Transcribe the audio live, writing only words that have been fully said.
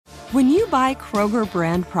When you buy Kroger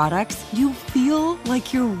brand products, you feel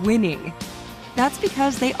like you're winning. That's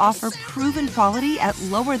because they offer proven quality at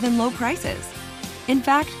lower than low prices. In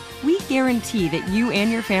fact, we guarantee that you and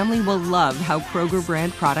your family will love how Kroger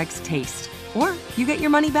brand products taste, or you get your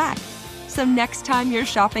money back. So next time you're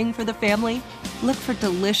shopping for the family, look for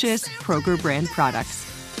delicious Kroger brand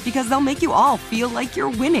products, because they'll make you all feel like you're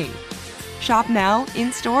winning. Shop now,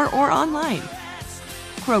 in-store, or online.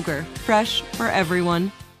 Kroger, fresh for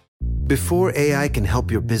everyone. Before AI can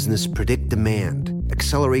help your business predict demand,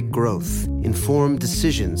 accelerate growth, inform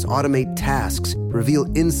decisions, automate tasks, reveal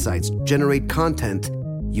insights, generate content,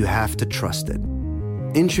 you have to trust it.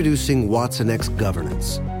 Introducing watsonx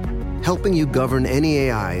Governance, helping you govern any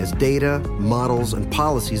AI as data, models, and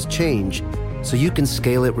policies change so you can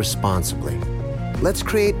scale it responsibly. Let's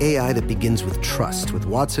create AI that begins with trust with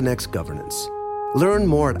watsonx Governance. Learn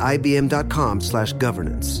more at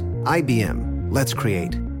ibm.com/governance. IBM, let's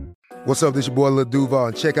create. What's up, this your boy Lil Duval,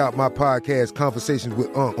 and check out my podcast, Conversations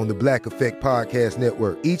with Unc, on the Black Effect Podcast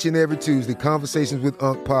Network. Each and every Tuesday, Conversations with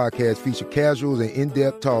Unc podcast feature casuals and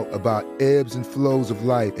in-depth talk about ebbs and flows of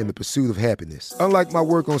life and the pursuit of happiness. Unlike my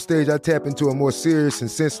work on stage, I tap into a more serious and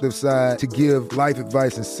sensitive side to give life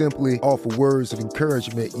advice and simply offer words of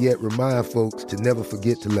encouragement, yet remind folks to never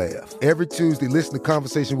forget to laugh. Every Tuesday, listen to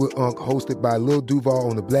Conversations with Unc, hosted by Lil Duval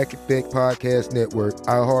on the Black Effect Podcast Network,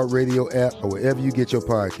 iHeartRadio app, or wherever you get your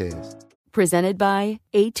podcasts. Presented by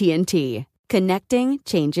AT&T. Connecting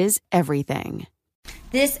changes everything.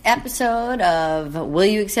 This episode of Will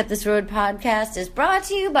You Accept This Road podcast is brought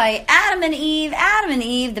to you by Adam and Eve. Adam and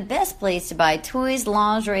Eve, the best place to buy toys,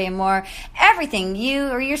 lingerie, and more. Everything you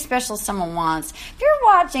or your special someone wants. If you're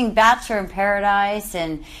watching Bachelor in Paradise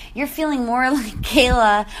and you're feeling more like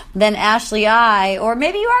Kayla than Ashley I, or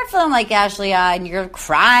maybe you are feeling like Ashley I and you're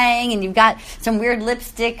crying and you've got some weird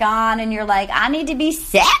lipstick on and you're like, I need to be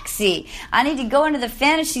sexy. I need to go into the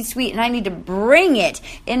fantasy suite and I need to bring it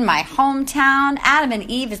in my hometown. Adam and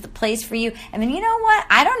Eve is the place for you. I mean, you know what?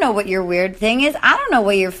 I don't know what your weird thing is. I don't know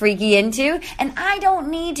what you're freaky into. And I don't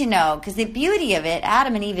need to know, because the beauty of it,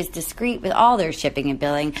 Adam and Eve is discreet with all their shipping and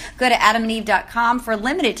billing. Go to adamandeve.com for a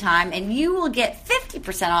limited time and you will get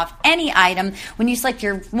 50% off any item. When you select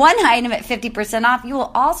your one item at 50% off, you will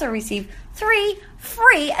also receive 3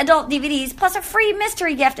 free adult DVDs plus a free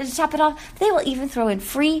mystery gift. And to top it off, they will even throw in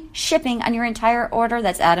free shipping on your entire order.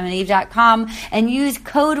 That's adamandeve.com, and use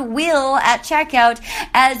code WILL at checkout,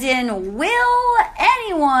 as in, will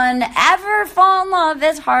anyone ever fall in love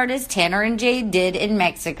as hard as Tanner and Jade did in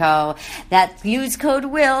Mexico? That's use code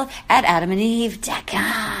WILL at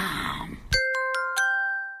adamandeve.com.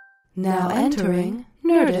 Now entering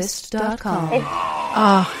Nerdist.com.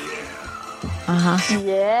 Oh. Uh-huh.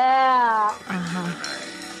 Yeah. Uh-huh.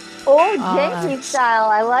 Oh, Jakey style.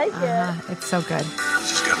 I like it. It's so good.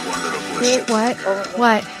 Just got one little question. What?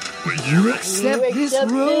 What? Will you accept this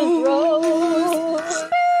rose?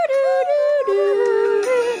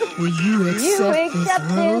 Will you accept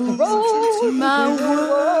this rose? My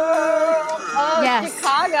world of Yes.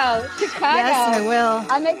 Chicago. Yes, I will.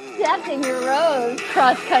 I'm accepting your rose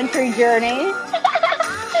cross-country journey.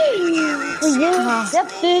 Will you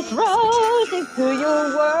accept this rose into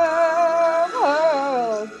your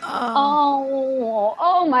world?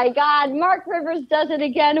 Oh my God. Mark Rivers does it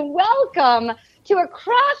again. Welcome to a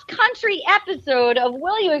cross-country episode of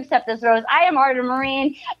Will You Accept This Rose? I am Arden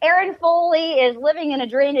Marine. Aaron Foley is living in a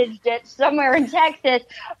drainage ditch somewhere in Texas,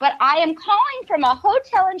 but I am calling from a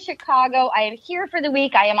hotel in Chicago. I am here for the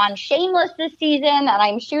week. I am on Shameless this season, and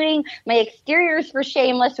I'm shooting my exteriors for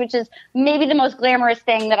Shameless, which is maybe the most glamorous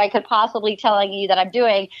thing that I could possibly tell you that I'm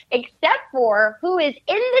doing, except for who is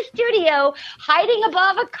in the studio hiding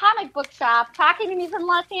above a comic book shop talking to me from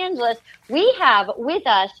Los Angeles. We have with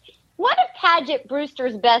us one of Paget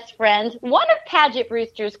Brewster's best friends, one of Paget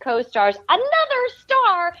Brewster's co-stars, another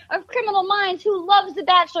star of Criminal Minds who loves The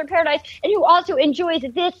Bachelor in Paradise and who also enjoys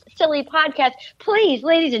this silly podcast. Please,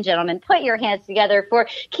 ladies and gentlemen, put your hands together for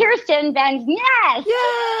Kirsten Bangs-Ness.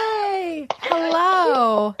 Yay!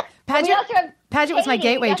 Hello. Paget was my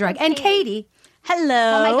gateway drug. And Katie. Hello.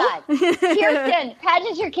 Oh, my God. Kirsten,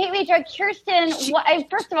 Paget's your gateway drug. Kirsten,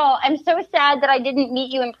 first of all, I'm so sad that I didn't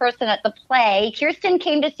meet you in person at the play. Kirsten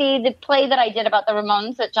came to see the play that I did about the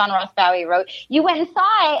Ramones that John Ross Bowie wrote. You went and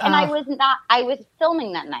saw it, and I was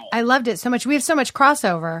filming that night. I loved it so much. We have so much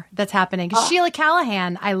crossover that's happening. Sheila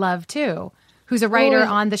Callahan, I love, too, who's a writer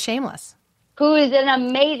on The Shameless. Who is an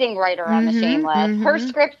amazing writer on The Shameless. Her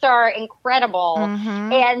scripts are incredible.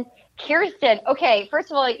 And Kirsten, okay,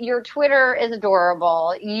 first of all, your Twitter is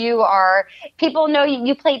adorable. People know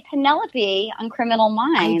you played Penelope on Criminal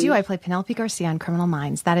Minds. I do. I play Penelope Garcia on Criminal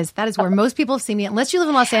Minds. That is where most people have seen me. Unless you live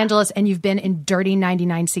in Los Angeles and you've been in dirty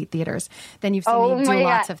 99-seat theaters, then you've seen me do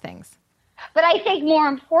lots of things. But I think more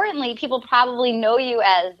importantly, people probably know you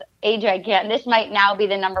as a gigantic. This might now be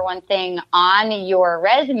the number one thing on your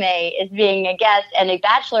resume is being a guest and a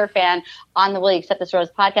Bachelor fan on the Will You Accept This Rose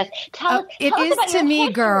podcast. It is to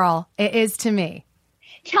me, girl. It is to me.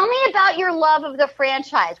 Tell me about your love of the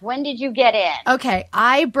franchise. When did you get in? Okay,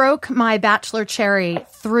 I broke my Bachelor cherry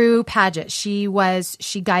through Paget. She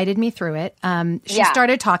guided me through it. She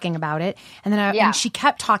started talking about it, and then and she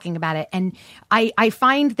kept talking about it. And I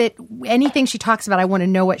find that anything she talks about, I want to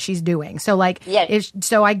know what she's doing. So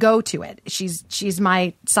so I go to it. She's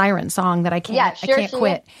my siren song that I can't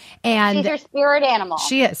quit. And she's your spirit animal.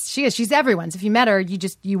 She is. She's everyone's. If you met her,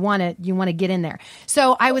 you want to get in there.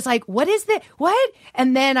 So I was like, what is that? What?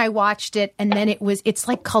 And then I watched it, and then it's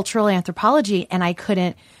like cultural anthropology, and I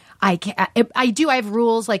have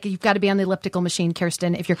rules, like you've got to be on the elliptical machine,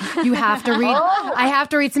 Kirsten. You have to read, I have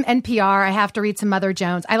to read some NPR. I have to read some Mother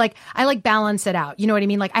Jones. I like balance it out. You know what I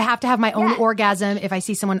mean? Like I have to have my own orgasm. If I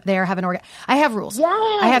see someone there have an orgasm, I have rules.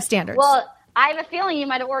 Yes. I have standards. Well, I have a feeling you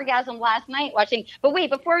might have orgasmed last night watching. But wait,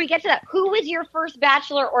 before we get to that, who was your first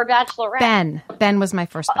Bachelor or Bachelorette? Ben was my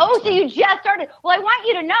first Bachelor. Oh, so you just started. Well, I want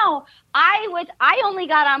you to know, I only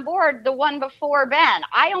got on board the one before Ben.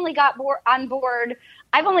 I only got on board.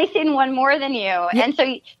 I've only seen one more than you, and so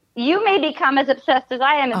you may become as obsessed as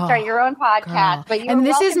I am and start your own podcast. Girl. But you're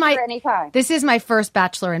welcome here anytime. This is my first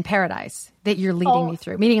Bachelor in Paradise that you're leading me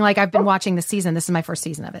through. Meaning, like I've been watching the season. This is my first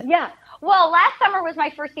season of it. Yeah. Well, last summer was my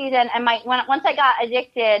first season, and once I got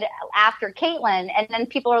addicted after Caitlyn, and then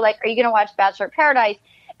people are like, "Are you going to watch Bachelor in Paradise?"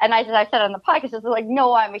 And I said on the podcast, it's like,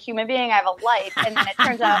 "No, I'm a human being. I have a life." And then it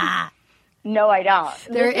turns out, no, I don't.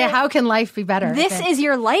 How can life be better? This is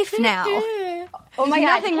your life now. Oh my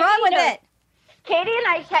God, nothing wrong with it. Katie and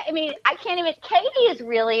I can't even. Katie is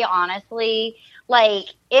really, honestly, like,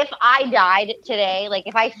 if I died today, like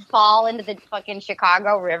if I fall into the fucking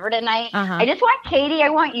Chicago River tonight, I just want Katie, I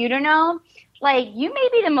want you to know, like, you may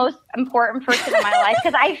be the most important person in my life,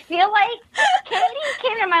 because I feel like Katie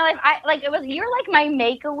came into my life. You're like my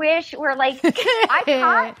Make-A-Wish, where like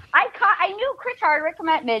I knew Chris Hardwick from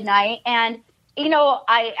At Midnight, and you know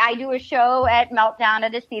I do a show at Meltdown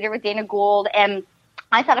at his theater with Dana Gould, and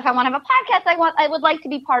I thought if I want to have a podcast, I would like to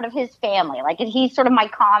be part of his family. Like, he's sort of my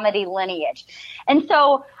comedy lineage. And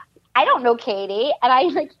so I don't know Katie, and I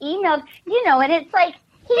like emailed, and it's like,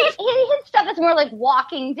 his stuff is more like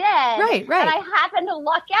Walking Dead. Right. And I happen to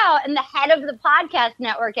luck out, and the head of the podcast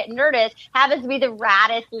network at Nerdist happens to be the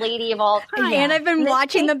raddest lady of all time. And I've been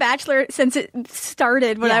watching The Bachelor since it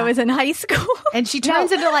started when I was in high school. And she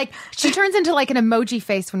turns into like an emoji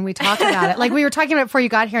face when we talk about it. Like we were talking about it before you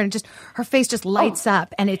got here, and her face just lights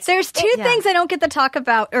up. And there's two things I don't get to talk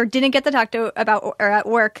about, or didn't get to talk about or at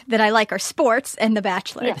work that I like, are sports and The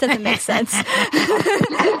Bachelor. It doesn't make sense.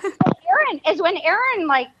 Is when Erin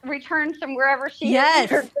like returns from wherever she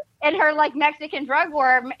is in her like Mexican drug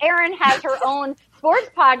war. Erin has her own sports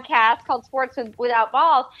podcast called Sports Without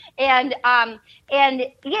Balls, and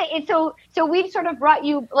so we've sort of brought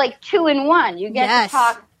you like 2 in 1. You get to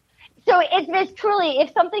talk. So it's truly,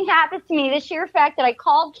 if something happens to me, the sheer fact that I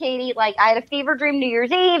called Katie, like I had a fever dream New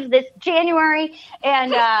Year's Eve this January,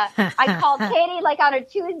 and I called Katie like on a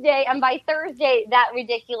Tuesday, and by Thursday that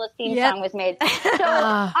ridiculous theme song was made.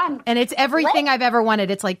 So, and it's everything I've ever wanted.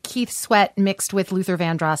 It's like Keith Sweat mixed with Luther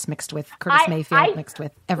Vandross, mixed with Curtis Mayfield, mixed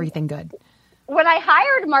with everything good. When I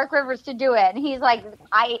hired Mark Rivers to do it, and he's like,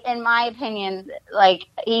 in my opinion, like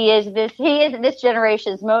he is this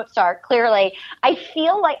generation's Mozart. Clearly, I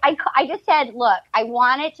feel like I just said, look, I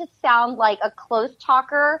want it to sound like a close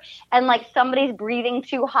talker, and like somebody's breathing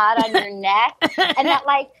too hot on your neck, and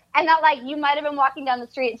that you might have been walking down the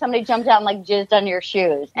street and somebody jumped out and like jizzed on your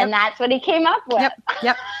shoes, and that's what he came up with.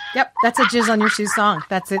 Yep. That's a jizz on your shoes song.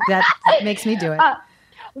 That's it. That makes me do it.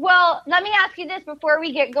 Well, let me ask you this before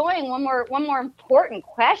we get going. One more important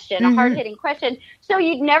question, a hard-hitting question. So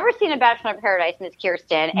you'd never seen a Bachelor in Paradise, Miss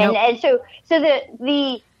Kirsten, and so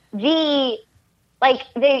the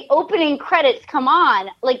opening credits come on.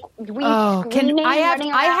 Like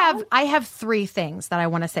I have 3 things that I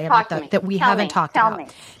want to say about that we haven't talked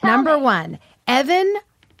about. Number 1, Evan.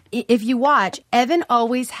 If you watch, Evan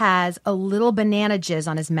always has a little banana jizz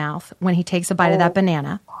on his mouth when he takes a bite of that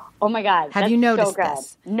banana. Oh my God. Have you noticed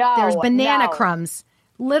this? No. There's banana crumbs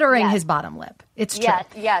littering his bottom lip. It's true.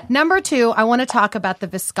 Yes. Number 2, I want to talk about the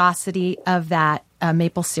viscosity of that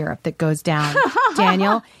maple syrup that goes down,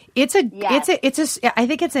 Daniel. I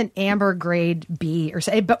think it's an amber grade B or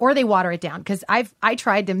they water it down because I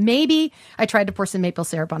tried to pour some maple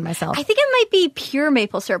syrup on myself. I think it might be pure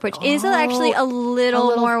maple syrup, which is actually a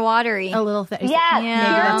little more watery. A little maybe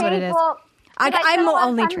that's what it is. I'm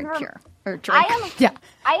only drink pure or drink.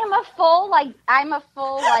 I am a full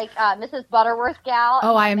Mrs. Butterworth gal.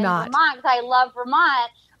 Oh, I am not. Vermont, 'cause I love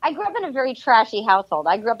Vermont. I grew up in a very trashy household.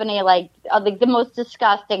 I grew up in the most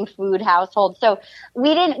disgusting food household. So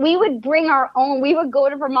we would bring our own, we would go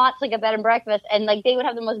to Vermont to a bed and breakfast and they would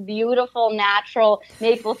have the most beautiful natural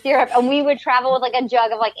maple syrup. And we would travel with a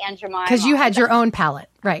jug of Aunt Jemima. Because you had your own palate.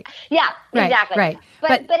 Right. Yeah, exactly. Right.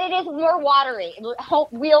 But it is more watery.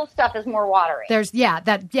 Real stuff is more watery.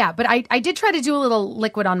 But I did try to do a little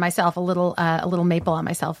liquid on myself, a little maple on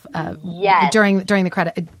myself during the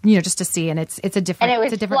credit, just to see, and it's a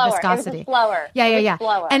different viscosity. It was slower. Yeah.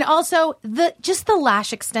 Slower. And also the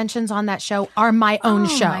lash extensions on that show are my own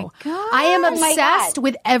show. My God. I am obsessed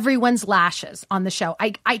with everyone's lashes on the show.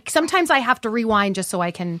 I sometimes I have to rewind just so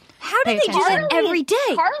I can. How do they do that every day?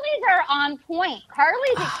 Harley's are on point.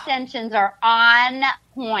 Harley's extensions are on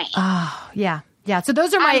point. Oh, yeah. So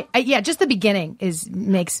those are my just the beginning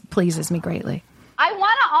pleases me greatly. I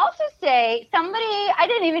want to also say somebody I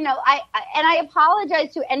didn't even know. I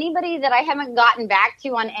apologize to anybody that I haven't gotten back to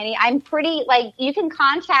on any. I'm pretty you can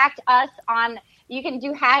contact us on. You can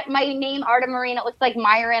do my name Arda Marine. It looks like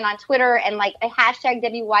Myron on Twitter and a hashtag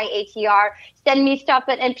WYATR. Send me stuff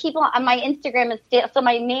and people on my Instagram is so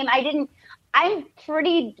my name. I'm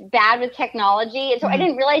pretty bad with technology, and so I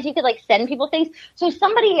didn't realize you could send people things. So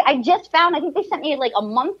somebody I just found, I think they sent me a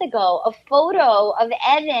month ago, a photo of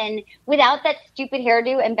Evan without that stupid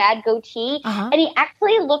hairdo and bad goatee, and he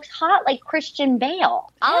actually looks hot like Christian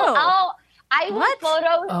Bale. I will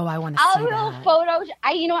photos. Oh, I want to see that. I will photos.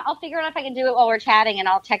 You know what? I'll figure out if I can do it while we're chatting, and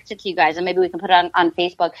I'll text it to you guys, and maybe we can put it on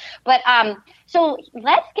Facebook. But so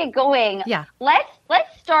let's get going. Yeah. Let's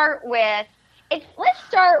start with.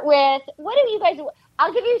 What do you guys?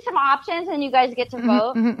 I'll give you some options, and you guys get to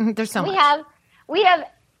vote. There's so much. We have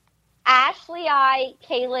Ashley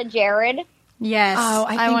Kayla, Jared. Yes. Oh,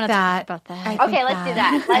 I want to talk about that. Okay, let's do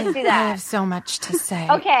that. Let's do that. I have so much to say.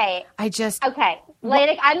 Okay. Okay. I'm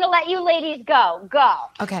going to let you ladies go. Go.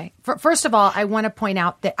 Okay. First of all, I want to point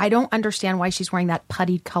out that I don't understand why she's wearing that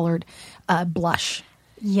putty-colored blush.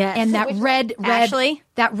 Yes. And that red Ashley?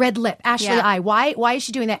 That red lip. Ashley I. Why is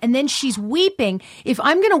she doing that? And then she's weeping. If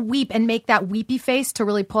I'm going to weep and make that weepy face to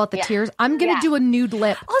really pull out the tears, I'm going to do a nude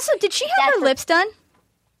lip. Also, did she have her lips done?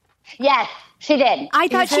 Yes, she did. I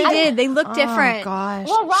thought she did. They look different. Oh, gosh.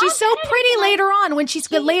 Well, she's so pretty later on. When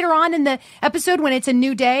later on in the episode when it's a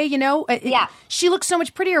new day, she looks so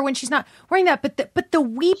much prettier when she's not wearing that. But the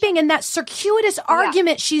weeping and that circuitous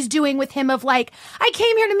argument she's doing with him of I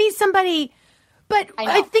came here to meet somebody. But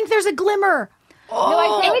I think there's a glimmer. No,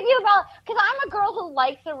 I agree with you about because I'm a girl who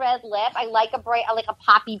likes a red lip. I like a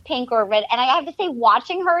poppy pink or a red, and I have to say,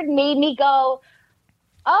 watching her made me go,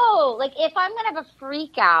 "Oh, if I'm gonna have a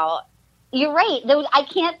freak out." You're right. I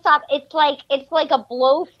can't stop. It's like a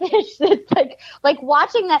blowfish. That's like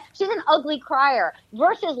watching that. She's an ugly crier.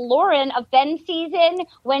 Versus Lauren of Ben season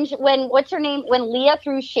when what's her name? When Leah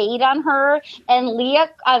threw shade on her and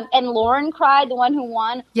Lauren cried, the one who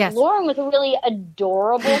won. Yes. Lauren was a really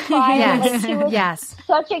adorable crier. Yes. She was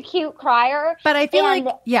such a cute crier. But I feel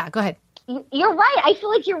go ahead. You're right. I feel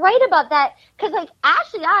like you're right about that because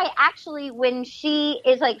Ashley, when she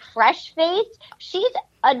is fresh faced, she's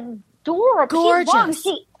adorable. Gorgeous.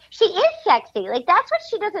 She is sexy. That's what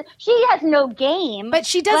she doesn't. She has no game. But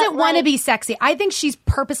she doesn't want to be sexy. I think she's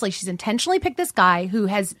intentionally picked this guy who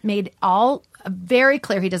has made all very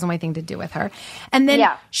clear he doesn't want anything to do with her. And then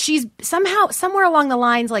she's somewhere along the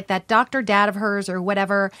lines, that Dr. Dad of hers or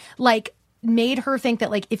whatever, made her think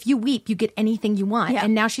that if you weep you get anything you want,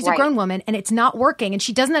 and now she's a grown woman and it's not working, and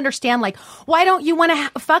she doesn't understand why don't you want to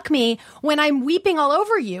fuck me when I'm weeping all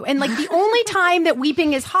over you, and the only time that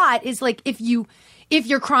weeping is hot is if you're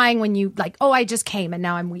crying when you I just came and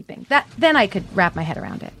now I'm weeping. Then I could wrap my head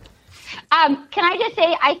around it. Can I just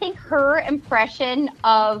say I think her impression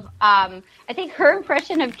of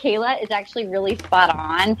Kayla is actually really spot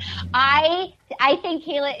on. I think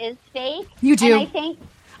Kayla is fake. You do. And I think.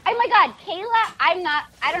 Oh my God, Kayla, I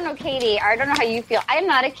don't know, Katie, I don't know how you feel. I'm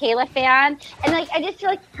not a Kayla fan. And I just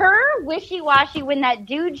feel her wishy-washy when that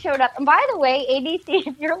dude showed up. And by the way, ABC,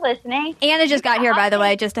 if you're listening. Anna just got here, by the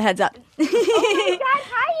way, just a heads up. Oh my God,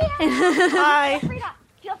 hi, Anna. Hi.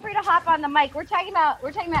 Feel free to hop on the mic. We're talking about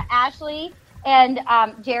Ashley and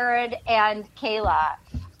Jared and Kayla.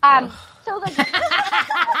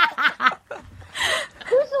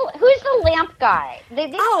 who's the lamp guy?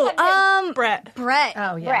 Brett.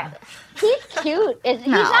 Oh, yeah. Brett. He's cute. He's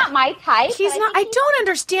not my type. He's not. I don't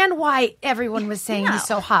understand why everyone was saying he's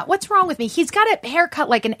so hot. What's wrong with me? He's got a haircut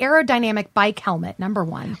like an aerodynamic bike helmet, number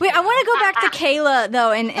one. Wait, I want to go back to Kayla,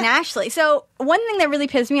 though, and Ashley. So one thing that really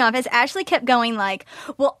pissed me off is Ashley kept going like,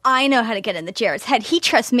 well, I know how to get into Jared's head. He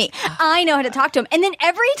trusts me. I know how to talk to him. And then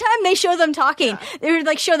every time they show them talking, they're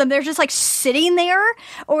like, they're just like sitting there,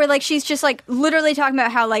 or like she's just like literally talking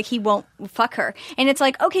about how like he won't fuck her. And it's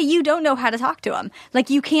like, okay, you don't know how to talk to him.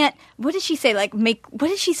 Like you can't, what did she say? Like what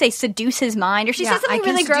did she say? Seduce his mind? Or she said something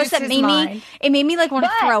really gross that made me like want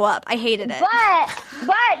to throw up. I hated it.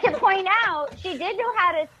 But to point out, she did know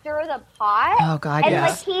how to stir the pot. Oh God, and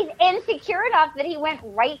like he's insecure enough that he went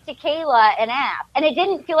right to Kayla and asked. And it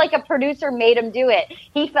didn't feel like a producer made him do it.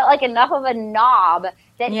 He felt like enough of a knob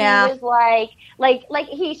that he was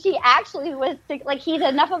she actually was like, he's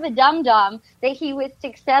enough of a dum-dum that he was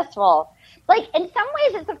successful. Like, in some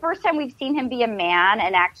ways, it's the first time we've seen him be a man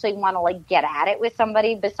and actually want to, like, get at it with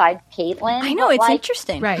somebody besides Caitlyn. I know, it's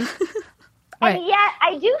interesting. Right. And yet,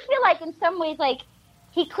 I do feel like in some ways, like,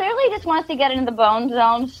 he clearly just wants to get into the bone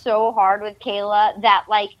zone so hard with Kayla that,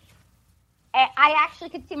 like, I actually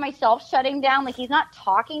could see myself shutting down. Like, he's not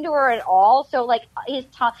talking to her at all. So, like,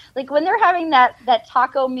 like when they're having that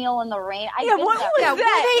taco meal in the rain. What was that? Were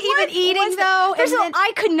they even eating, though?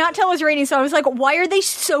 I could not tell it was raining, so I was like, why are they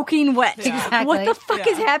soaking wet? Yeah. Exactly. What the fuck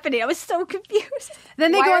is happening? I was so confused.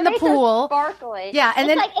 Then they go in the pool. So sparkly. Yeah, and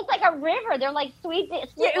it's like a river. They're like sweet. It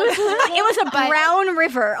was a brown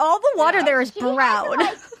river. All the water there is brown.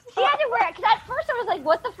 She had to wear it, because at first I was like,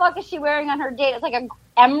 what the fuck is she wearing on her date? It's like a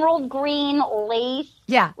emerald green lace.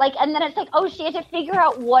 Yeah. Like, and then it's like, oh, she had to figure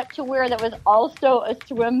out what to wear that was also a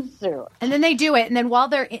swimsuit. And then they do it, and then while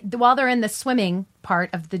they're in the swimming part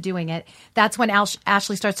of the doing it, that's when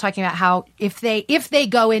Ashley starts talking about how if they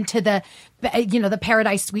go into the the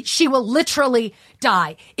paradise suite, she will literally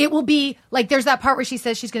die. It will be like, there's that part where she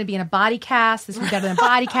says she's going to be in a body cast. This will be better than a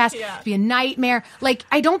body cast. It'll be a nightmare. Like,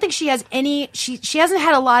 I don't think she has any. She hasn't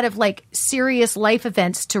had a lot of like serious life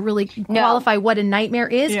events to really qualify what a nightmare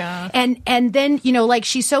is. Yeah. And then like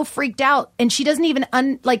she's so freaked out, and she doesn't even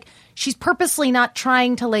she's purposely not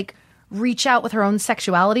trying to like reach out with her own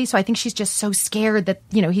sexuality. So I think she's just so scared that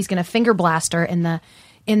he's going to finger blast her in the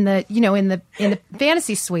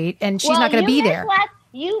fantasy suite, and she's not going to be there.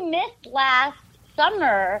 You missed last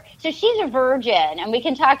summer, so she's a virgin, and we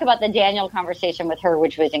can talk about the Daniel conversation with her,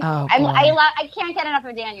 which was incredible. I can't get enough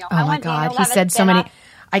of Daniel. Oh my God, he said so many.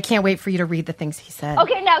 I can't wait for you to read the things he said.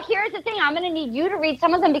 Okay, now here's the thing. I'm going to need you to read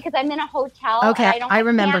some of them because I'm in a hotel. Okay, and I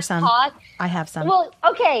remember some. Talk. I have some. Well,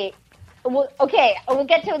 okay. We'll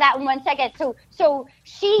get to that in 1 second. So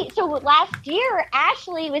last year,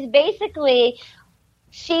 Ashley was basically,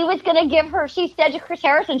 she said to Chris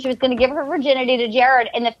Harrison she was going to give her virginity to Jared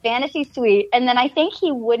in the fantasy suite, and then I think he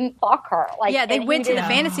wouldn't fuck her. They went to the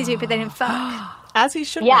fantasy suite, but they didn't fuck. As he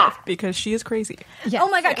should have, because she is crazy. Yes. Oh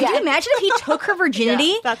my God! Could you imagine if he took her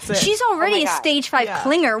virginity? That's it. She's already a stage 5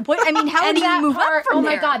 clinger. How do you move up from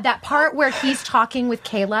there? Oh my God! That part where he's talking with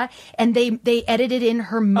Kayla, and they edited in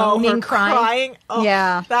her moaning, crying. Oh,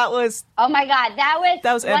 yeah, that was. Oh my God! That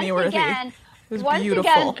was Emmy worthy. It was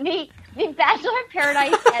beautiful. Again, the Bachelor in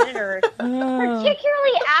Paradise editors,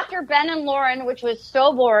 particularly after Ben and Lauren, which was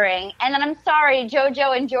so boring. And then I'm sorry,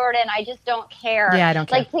 JoJo and Jordan, I just don't care. Yeah, I don't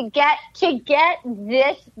care. Like to get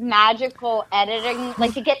this magical editing,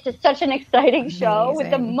 like to get to such an exciting show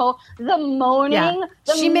with the moaning,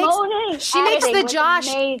 she makes the Josh.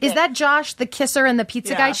 Amazing. Is that Josh, the kisser and the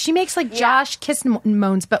pizza guy? She makes like Josh kiss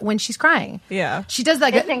moans, but when she's crying, she does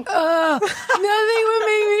that. Nothing would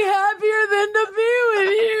make me happier than to be with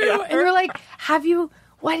you. And you're like,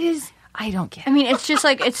 I don't get it. I mean, it's just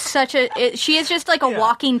like, she is just like a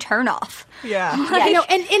walking turnoff. Yeah.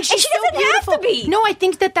 And she's she doesn't so beautiful. have to be. No, I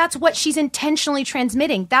think that's what she's intentionally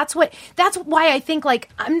transmitting. That's why I think like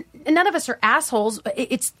none of us are assholes.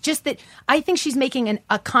 It's just that I think she's making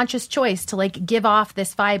a conscious choice to like give off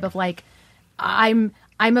this vibe of like,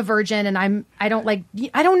 I'm a virgin and I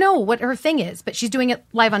don't know what her thing is, but she's doing it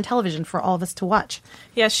live on television for all of us to watch.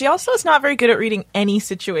 Yeah, she also is not very good at reading any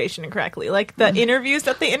situation correctly. Like the interviews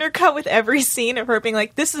that they intercut with every scene of her being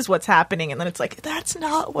like, this is what's happening. And then it's like, that's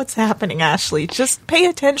not what's happening, Ashley. Just pay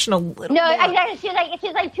attention a little more. Exactly.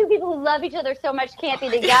 She's like two people who love each other so much can't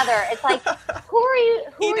be together. It's like, who are you?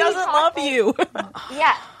 He doesn't love you.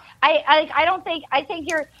 Yeah. I think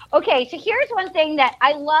you're okay. So here's one thing that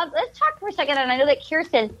I love. Let's talk for a second. And I know that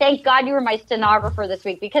Kirsten, thank God you were my stenographer this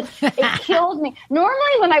week because it killed me.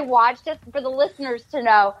 Normally when I watch this, for the listeners to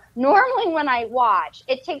know, normally when I watch,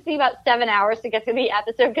 it takes me about 7 hours to get through the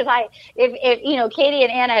episode because if you know, Katie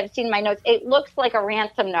and Anna have seen my notes, it looks like a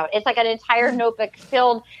ransom note. It's like an entire notebook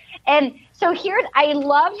filled. And so I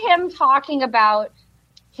loved him talking about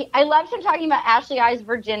Ashley I's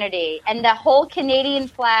virginity and the whole Canadian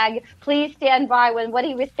flag, please stand by, when what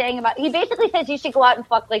he was saying about, he basically says you should go out and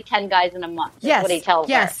fuck like 10 guys in a month. Yes. What he tells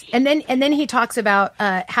her. Yes. And then he talks about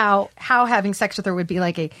how having sex with her would be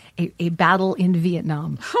like a battle in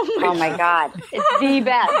Vietnam. Oh my God. It's the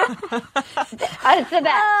best. It's the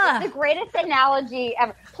best. It's the greatest analogy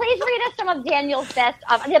ever. Please read us some of Daniel's best.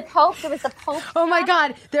 The Pope. There was the Pope. Oh my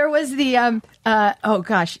God. There was the,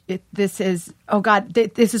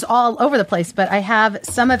 this is all over the place, but I have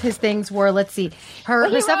some of his things where, let's see,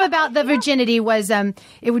 her stuff about the virginity was,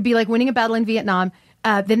 it would be like winning a battle in Vietnam.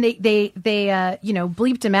 Then they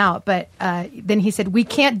bleeped him out, but then he said, we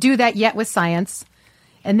can't do that yet with science.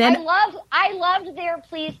 And then I loved their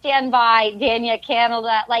please stand by, Dania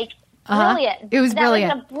Canada, like, brilliant. It was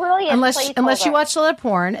brilliant. Was a brilliant unless you watch a lot of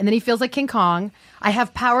porn, and then he feels like King Kong. I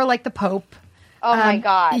have power like the Pope. Oh my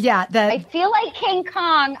God! Yeah, I feel like King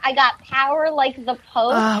Kong. I got power like the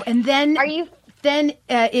Pope. Oh, and then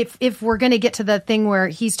if we're going to get to the thing where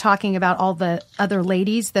he's talking about all the other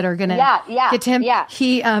ladies that are going to get to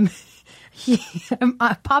him,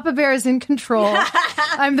 Papa Bear is in control.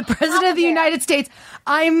 I'm the president of the United States.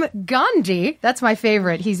 I'm Gandhi. That's my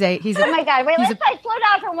favorite. He's a. Oh my God! Wait, let's slow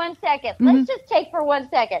down for 1 second. Mm-hmm. Let's just take for 1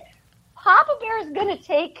 second. Papa Bear is going to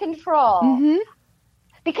take control. Mm-hmm.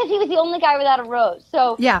 Because he was the only guy without a rose.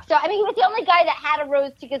 So he was the only guy that had a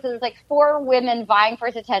rose because there was like 4 women vying for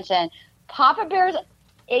his attention. Papa Bear's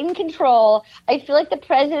in control. I feel like the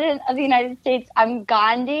president of the United States. I'm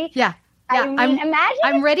Gandhi. Yeah. I mean,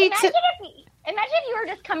 I'm ready to. Imagine if you were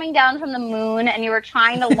just coming down from the moon and you were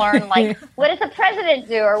trying to learn, like, what does the president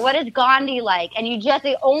do or what is Gandhi like? And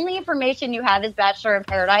the only information you have is Bachelor in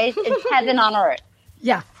Paradise. It's heaven on earth.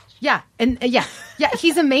 Yeah. Yeah, and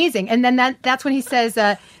he's amazing. And then that's when he says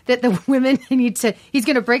that the women he's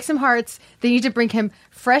going to break some hearts. They need to bring him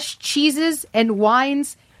fresh cheeses and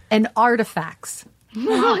wines and artifacts.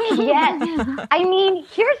 Yes. I mean,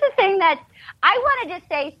 here's the thing that I wanted to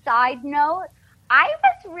say, side note, I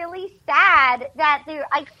was really sad that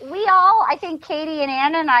I think Katie and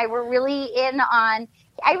Anna and I were really in on,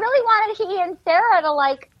 I really wanted he and Sarah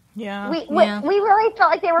to we really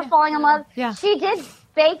felt like they were falling in love. Yeah. She did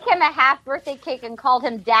bake him a half birthday cake and called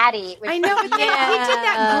him daddy. I know. He did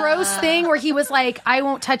that gross thing where he was like, I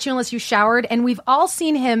won't touch you unless you showered. And we've all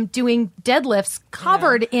seen him doing deadlifts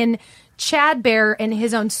covered in Chad Bear and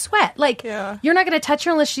his own sweat. Like, you're not going to touch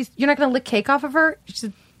her unless you're not going to lick cake off of her. She's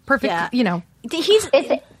perfect, you know. He's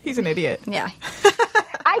an idiot. Yeah.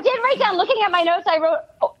 I did write down, looking at my notes, I wrote,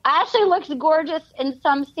 Ashley looks gorgeous in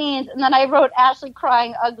some scenes, and then I wrote Ashley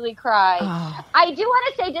crying ugly cry. Oh. I do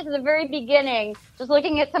want to say just at the very beginning, just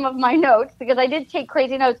looking at some of my notes, because I did take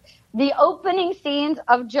crazy notes, the opening scenes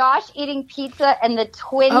of Josh eating pizza and the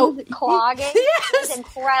twins clogging was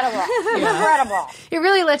incredible. Incredible. It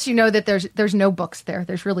really lets you know that there's no books there.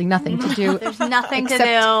 There's really nothing to do. There's nothing to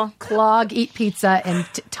do. Clog, eat pizza, and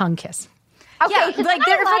tongue kiss. Okay, yeah, so like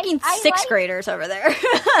they're fucking sixth graders over there.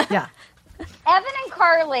 Yeah. Evan and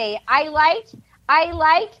Carly, I liked.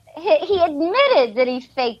 He admitted that he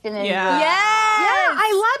faked an injury. Yeah,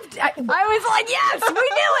 I was like, yes, we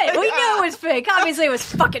knew it. We knew it was fake. Obviously, it was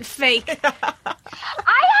fucking fake. I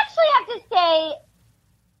actually have to say,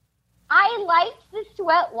 I liked the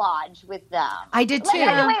sweat lodge with them. I did too. Wait.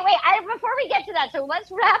 Before we get to that, so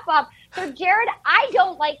let's wrap up. So, Jared, I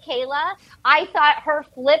don't like Kayla. I thought her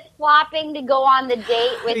flip-flopping to go on the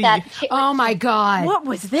date with that chick. Oh, my God. What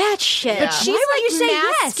was that shit? But she's like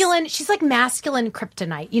masculine. Yes? She's like masculine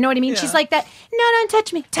kryptonite. You know what I mean? Yeah. She's like that. No, don't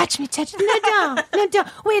touch me. Touch me. No, don't.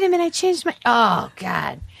 Wait a minute. I changed my... Oh,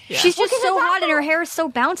 God. Yeah. She's just so hot and her hair is so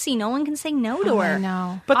bouncy. No one can say no to her. I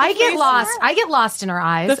know. But I get lost. I get lost in her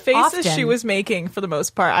eyes. The faces often. she was making, for the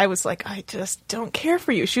most part, I was like, I just don't care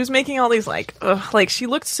for you. She was making all these like she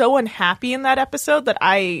looked so unhappy in that episode that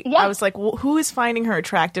I was like, well, who is finding her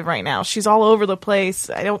attractive right now? She's all over the place.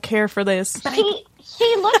 I don't care for this.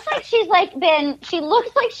 She looks like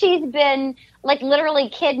she's been like literally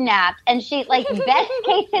kidnapped, and she like best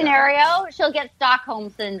case scenario she'll get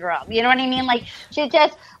Stockholm syndrome. You know what I mean? Like she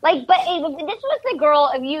just like. But this was the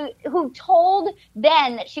girl of you who told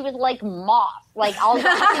Ben that she was like moss, like all. So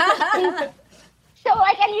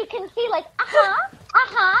like, and you can see like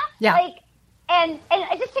yeah. like. and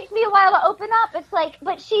it just takes me a while to open up. It's like,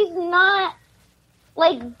 but she's not,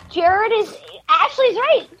 like, Jared is, Ashley's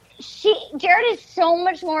right. Jared is so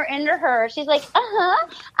much more into her. She's like,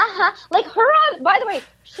 like her on, by the way,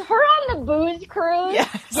 her on the booze cruise.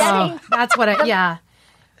 Yes. That's what yeah.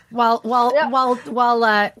 While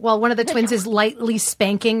one of the twins is lightly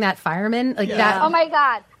spanking that fireman, like that. Oh my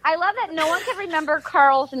God. I love that no one can remember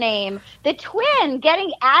Carl's name. The twin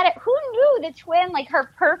getting at it. Who knew the twin, like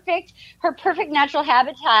her perfect natural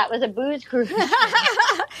habitat was a booze cruise?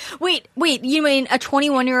 Wait, you mean a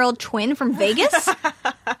 21-year-old twin from Vegas?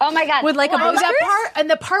 Oh my God. With like a booze that cruise? part and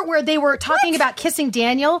the part where they were talking about kissing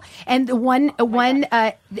Daniel, and the one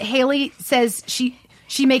Haley says she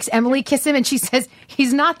makes Emily kiss him, and she says,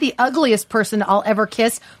 he's not the ugliest person I'll ever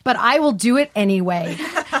kiss, but I will do it anyway.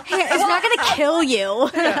 It's not going to kill you.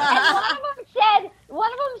 And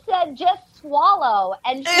one of them said, just swallow.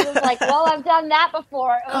 And she was like, well, I've done that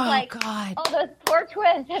before. It was God. Oh, those poor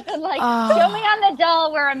twins have been like, show me on the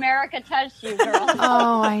doll where America touched you, girl.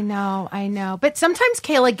 Oh, I know. But sometimes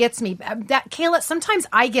Kayla gets me. Sometimes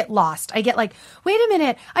I get lost. I get like, wait a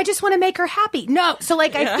minute, I just want to make her happy. No. So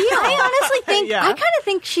like, I honestly think, I kind of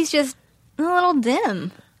think she's just a little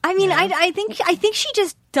dim. I mean, I think she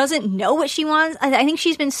just doesn't know what she wants. I think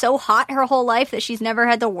she's been so hot her whole life that she's never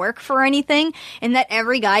had to work for anything, and that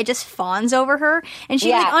every guy just fawns over her. And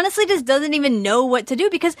she like, honestly just doesn't even know what to do,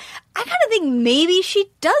 because I kind of think maybe she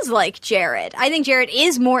does like Jared. I think Jared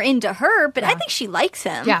is more into her, but I think she likes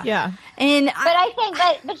him. Yeah. And I think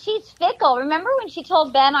but she's fickle. Remember when she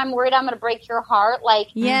told Ben, I'm worried I'm going to break your heart? Like,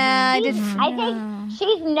 I think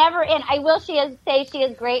she's never in. I will say she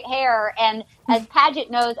has great hair, and as Paget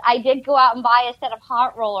knows, I did go out and buy a set of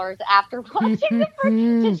hot rollers after watching the first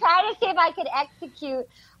to try to see if I could execute.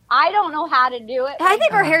 I don't know how to do it. I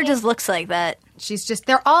think her hair just looks like that. She's just,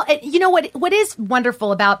 they're all, you know what is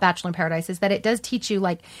wonderful about Bachelor in Paradise is that it does teach you,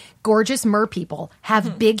 like, gorgeous mer people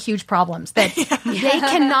have big, huge problems that they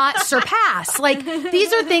cannot surpass. Like,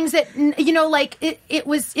 these are things that, you know, like,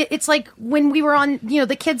 it's like when we were on, you know,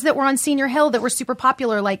 the kids that were on Senior Hill that were super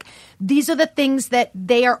popular, like, these are the things that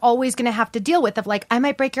they are always going to have to deal with, of like, I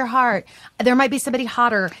might break your heart. There might be somebody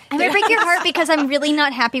hotter. I might break your heart because I'm really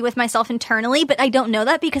not happy with myself internally, but I don't know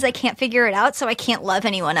that because I can't figure it out, so I can't love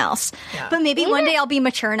anyone else. Yeah. But maybe one day I'll be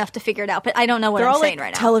mature enough to figure it out, but I don't know what I'm saying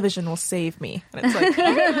right now. Television will save me. And it's like,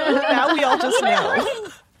 now we all just know.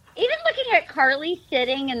 Even looking at Carly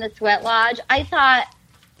sitting in the sweat lodge, I thought,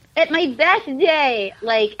 at my best day,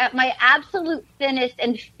 like at my absolute thinnest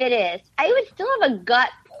and fittest, I would still have a gut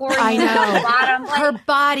pouring into the bottom. Like, her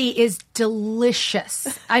body is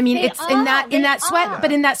delicious. I mean, it's in that sweat,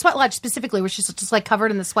 but in that sweat lodge specifically, where she's just like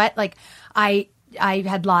covered in the sweat, like I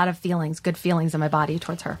had a lot of good feelings in my body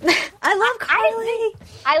towards her. I love Carly.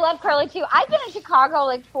 I love Carly too. I've been in Chicago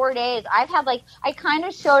like 4 days. I've had like, I kind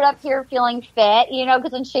of showed up here feeling fit, you know,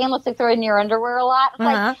 because in Shameless they throw in your underwear a lot.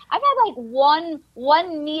 Like, I've had like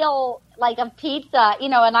one meal like of pizza, you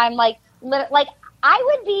know, and I'm like I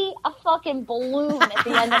would be a fucking balloon at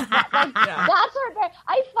the end of that. Like, that's where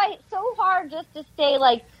I fight so hard just to stay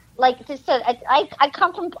I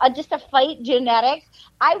come from just a fight genetics.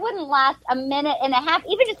 I wouldn't last a minute and a half,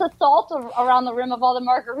 even just the salt around the rim of all the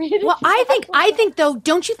margaritas. Well, I think though,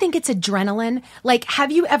 don't you think it's adrenaline? Like,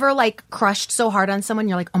 have you ever like crushed so hard on someone,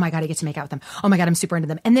 you're like, oh my God, I get to make out with them. Oh my God, I'm super into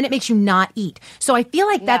them. And then it makes you not eat. So I feel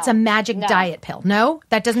like that's a magic diet pill. No?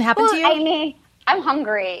 That doesn't happen to you? I mean, I'm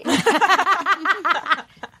hungry.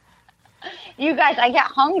 You guys, I get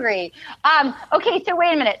hungry. Okay, so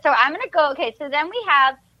wait a minute. So I'm going to go. Okay, so then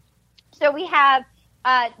we have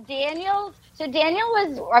Daniel's. So Daniel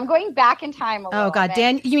was. I'm going back in time a little. Oh God,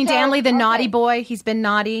 bit. You mean Danley, the naughty boy? He's been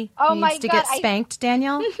naughty. Oh he my needs to God, get spanked,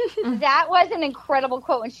 Daniel. That was an incredible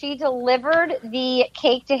quote when she delivered the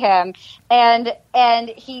cake to him, and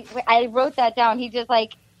I wrote that down. He just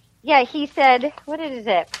like, he said, what is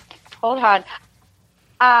it? Hold on.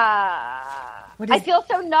 I feel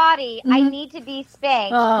so naughty. I need to be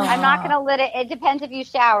spanked. I'm not going to let it. It depends if you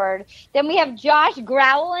showered. Then we have Josh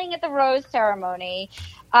growling at the rose ceremony.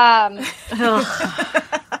 Every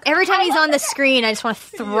time he's on the screen, I just want to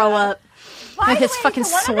throw up with his fucking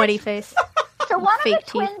sweaty face. So one of the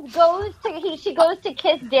twins goes to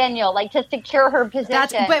kiss Daniel, like to secure her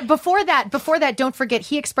position. But before that, don't forget,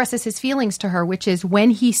 he expresses his feelings to her, which is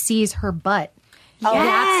when he sees her butt.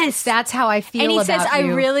 Yes, that's how I feel. And he about says, "I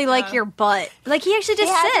you. really like your butt." Like he actually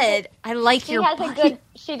just said, "I like your butt."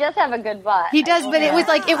 She does have a good butt. He does, but it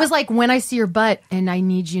was like when I see your butt, and I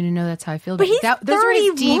need you to know that's how I feel. But he's those are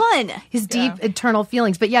his 31. deep internal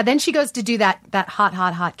feelings. But yeah, then she goes to do that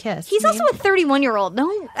hot kiss. He's also a 31-year-old.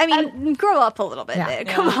 No, I mean, grow up a little bit. Yeah.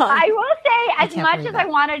 Come on. I will say, as can't much believe as that. I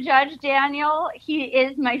want to judge Daniel, he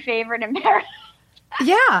is my favorite in Paradise.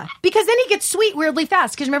 Yeah, because then he gets sweet weirdly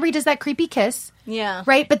fast. Because remember, he does that creepy kiss. Yeah.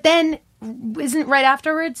 Right, but then isn't right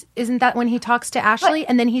afterwards? Isn't that when he talks to Ashley,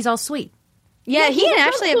 and then he's all sweet? Yeah, he and he's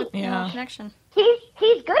Ashley have a Yeah. connection.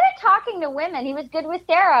 He's good at talking to women. He was good with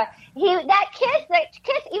Sarah. That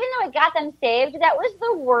kiss, even though it got them saved, that was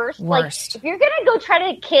the worst. Like, if you're gonna go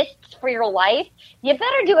try to kiss for your life, you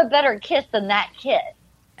better do a better kiss than that kiss.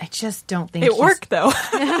 I just don't think It worked though.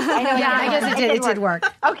 I know. Yeah, I guess it did work.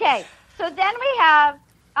 Okay, so then we have.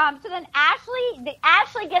 So then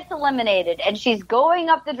Ashley gets eliminated, and she's going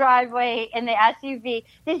up the driveway in the SUV.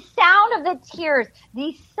 The sound of the tears,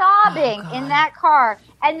 the sobbing in that car,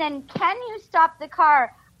 and then can you stop the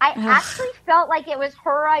car? I actually felt like it was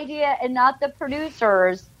her idea and not the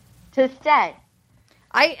producers to stay.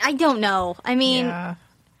 I don't know. I mean,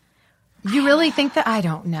 You really think that? I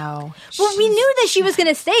don't know. well, we knew that she was going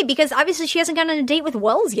to stay because obviously she hasn't gone on a date with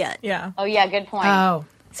Wells yet. Yeah. Oh yeah, good point. Oh,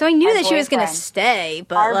 So I knew Our that she was going to boyfriend. stay,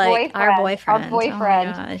 but Our like boyfriend. our boyfriend. Our boyfriend.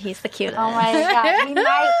 Oh my God, he's the cutest. Oh my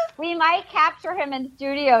god, we might capture him in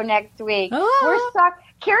studio next week. We're sorry,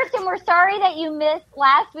 Kirsten. We're sorry that you missed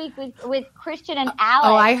last week with Christian and Alex.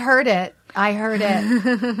 Oh, I heard it.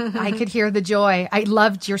 I could hear the joy. I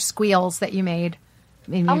loved your squeals that you made.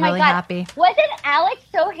 Made me Oh my really god, happy. wasn't Alex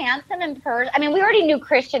so handsome in person? I mean, we already knew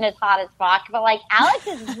Christian is hot as fuck, but like Alex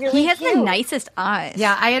is really He has cute. the nicest eyes.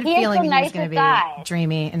 Yeah, I had a He has feeling the he was going to be nicest eyes.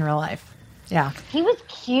 dreamy in real life. Yeah. He was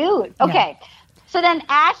cute. Okay, so then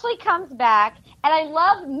Ashley comes back, and I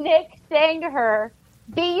love Nick saying to her,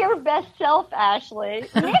 "Be your best self, Ashley."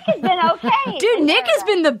 Nick has been okay. Dude, Nick has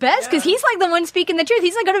been the best because he's like the one speaking the truth.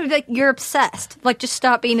 He's not going to be like, "You're obsessed." Like, just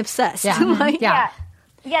stop being obsessed. Yeah. Like, Yeah.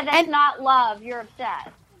 Yeah, that's not love. You're obsessed.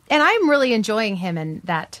 And I'm really enjoying him and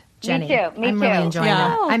that Jenny. too. Me I'm too. really enjoying Yeah.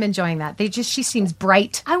 that. I'm enjoying that. She seems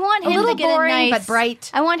bright. I want him a little to get boring, a nice, but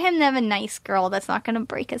bright. I want him to have a nice girl that's not going to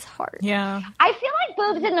break his heart. Yeah. I feel like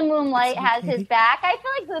Boobs in the Moonlight has his back. I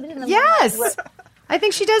feel like Boobs in the Yes. Moonlight. I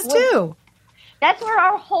think she does too. That's where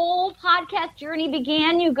our whole podcast journey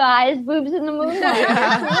began, you guys. Boobs in the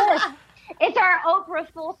Moonlight. It's our Oprah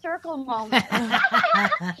full circle moment.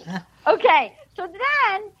 Okay, so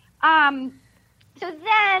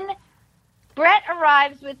then Brett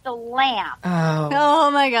arrives with the lamp. Oh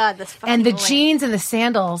my God, this fucking And the lamp. jeans and the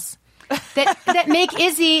sandals that make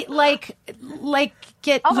Izzy like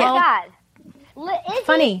get Oh my all- God. Izzy's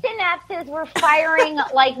Funny. synapses were firing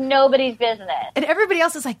like nobody's business. And everybody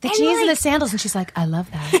else is like the And jeans and like- the sandals, and she's like, I love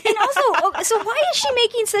that. And also, so why is she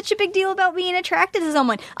making such a big deal about being attracted to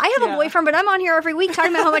someone? I have a boyfriend, but I'm on here every week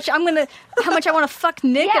talking about how much I want to fuck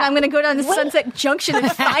Nick, and I'm gonna go down to Sunset Junction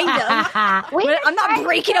and find him. But I'm not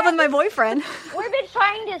breaking up with my boyfriend. We've been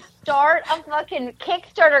trying to start a fucking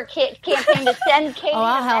Kickstarter campaign to send Katie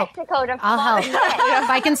I'll to help. Mexico to I'll help. fuck Nick. If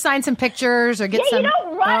I can sign some pictures or get Yeah, some. you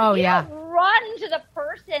don't run. Oh you yeah. don't run to the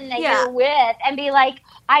person that Yeah. you're with and be like,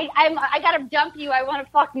 I gotta dump you. I want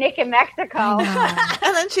to fuck Nick in Mexico.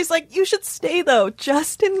 And then she's like, "You should stay though,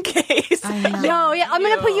 just in case." No, yeah, I'm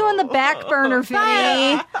gonna put you on the back burner,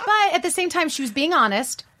 Vinny. But at the same time, she was being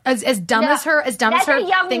honest. As dumb No, as her that's a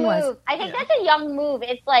young thing move. was. I think that's a young move.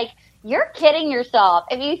 It's like you're kidding yourself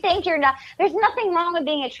if you think you're not. There's nothing wrong with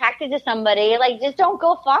being attracted to somebody. Like, just don't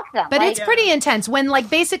go fuck them. But like, it's pretty intense when, like,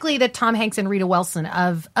 basically the Tom Hanks and Rita Wilson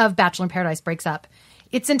of Bachelor in Paradise breaks up.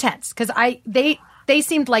 It's intense because they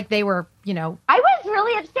seemed like they were, you know. I was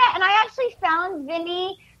really upset, and I actually found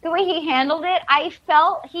Vinny, the way he handled it, I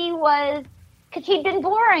felt he was, because he'd been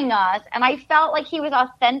boring us, and I felt like he was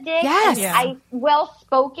authentic. Yes. And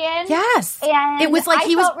well-spoken. Yes. And It was like I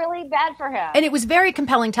he was- felt really bad for him. And it was very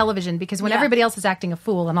compelling television because when everybody else is acting a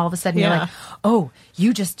fool and all of a sudden you're Yeah. like, oh,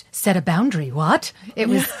 you just set a boundary. What? It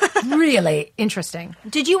was really interesting.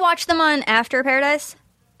 Did you watch them on After Paradise?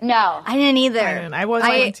 No. I didn't either. I was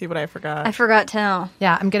going to, but I forgot. I forgot to.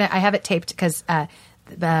 Yeah, I have it taped because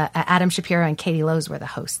Adam Shapiro and Katie Lowe's were the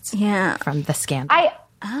hosts. Yeah. From The Scandal.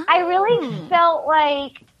 I really felt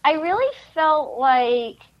like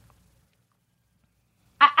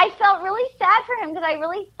I felt really sad for him because I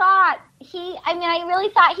really thought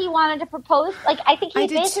he wanted to propose. Like, I think he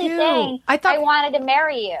was basically saying, I wanted to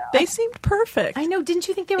marry you. They seemed perfect. I know. Didn't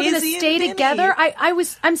you think they were going to stay together?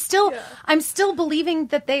 I'm still believing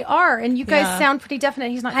that they are. And you guys sound pretty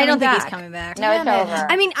definite. He's not coming back. I don't think he's coming back. No, it's over.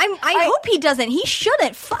 I mean, I hope he doesn't. He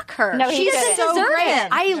shouldn't. Fuck her. No, she doesn't so deserve great. him.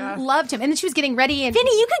 I loved him. And then she was getting ready. And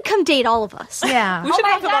Vinny, you could come date all of us. Yeah. We should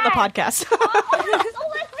have him on the podcast.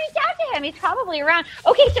 Let's reach out to him. He's probably around.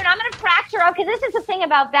 Okay, so now I'm going to fracture out, because this is the thing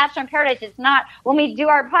about Bachelor in Paradise. It's not, when we do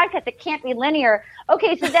our podcast, it can't be linear.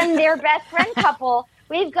 Okay, so then their best friend couple,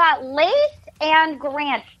 we've got Lace and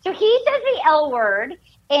Grant. So he says the L word,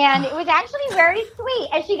 and it was actually very sweet.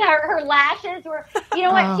 And she got her lashes were, you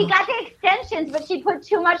know what? She got the extensions, but she put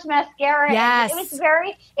too much mascara. Yes.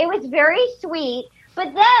 It was very sweet.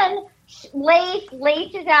 But then Lace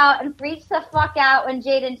laces out and freaks the fuck out when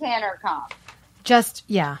Jade and Tanner come.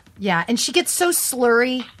 Yeah. And she gets so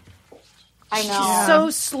slurry. I know. So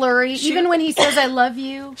slurry. Even when he says, I love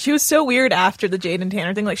you. She was so weird after the Jade and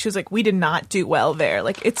Tanner thing. Like, she was like, we did not do well there.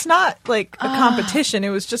 Like, it's not like a competition. It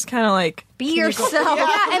was just kind of like, be yourself.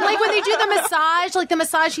 Yeah, and like when they do the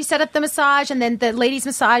massage, she set up the massage, and then the lady's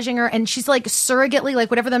massaging her, and she's like surrogately, like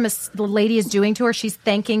whatever the lady is doing to her, she's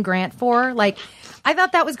thanking Grant for. Like, I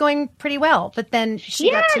thought that was going pretty well, but then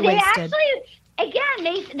she got too wasted.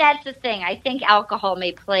 Again, that's the thing. I think alcohol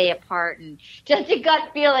may play a part, and just a gut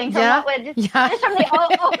feeling from just from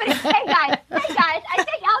the opening. Hey guys, I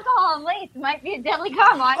think alcohol and Lace might be a deadly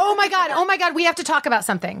combo. Oh my god, we have to talk about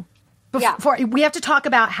something. We have to talk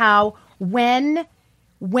about how when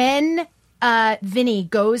Vinny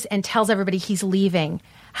goes and tells everybody he's leaving,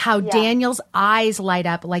 how Daniel's eyes light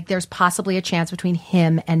up like there's possibly a chance between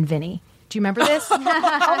him and Vinny. Do you remember this? Oh my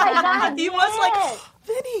god, he was like,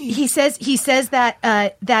 Vinny. He says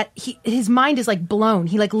that his mind is like blown.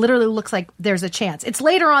 He like literally looks like there's a chance. It's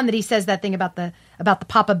later on that he says that thing about the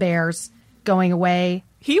Papa Bears going away.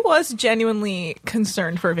 He was genuinely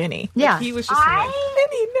concerned for Vinny. Yeah. Like, he was just like,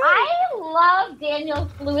 Vinny, no. I love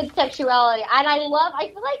Daniel's fluid sexuality, and I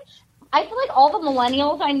feel like all the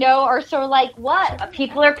millennials I know are sort of like, what?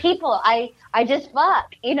 People are people. I just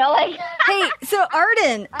fuck, you know, like. Hey, so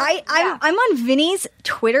Arden, I'm on Vinny's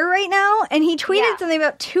Twitter right now, and he tweeted something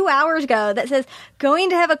about 2 hours ago that says,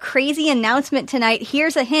 going to have a crazy announcement tonight.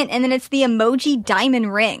 Here's a hint. And then it's the emoji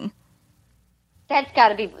diamond ring. That's got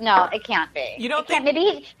to be, no, it can't be. You don't think?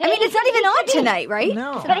 Maybe it's not even on tonight, right?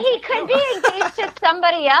 No. But he could be engaged to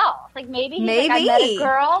somebody else. Like maybe he's like, I met a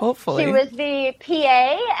girl. Hopefully. She was the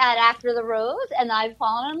PA at After the Rose, and I've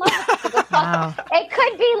fallen in love with her. Wow. It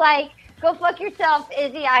could be like, go fuck yourself,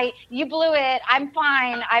 Izzy. You blew it. I'm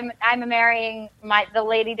fine. I'm marrying the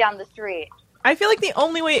lady down the street. I feel like the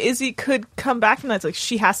only way Izzy could come back from that is like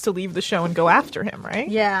she has to leave the show and go after him, right?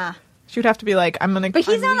 Yeah. She would have to be like, I'm going to... But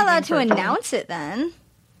he's not allowed to announce it then.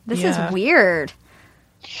 This is weird.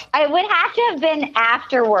 I would have to have been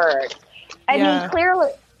afterward. I mean, clearly...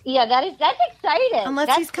 Yeah, that's exciting.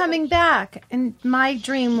 Unless he's coming back, and my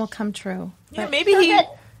dream will come true. Yeah, maybe he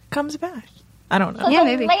comes back. I don't know. So yeah,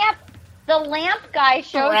 maybe. The lamp guy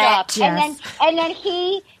shows up, and then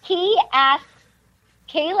he asks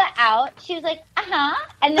Kayla out. She was like,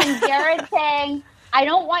 and then Jared saying, I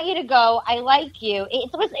don't want you to go. I like you. It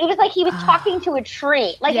was like he was talking to a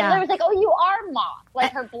tree. Like it was like, oh, you are Moth.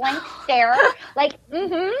 Like her blank stare. Like,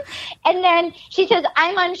 And then she says,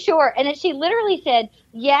 I'm unsure. And then she literally said,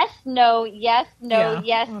 yes, no, yes, no,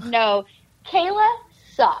 yes, no. Kayla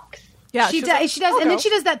sucks. Yeah, she does. She does, and then she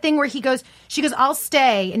does that thing where she goes, I'll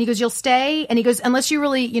stay, and he goes, you'll stay, and he goes, unless you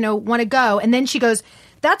really, want to go, and then she goes,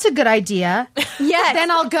 that's a good idea. Yes, then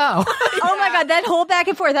I'll go. Oh my god, that whole back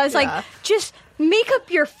and forth. I was like, just make up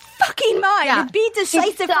your fucking mind and be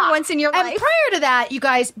decisive for once in your life. And prior to that, you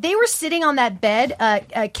guys, they were sitting on that bed.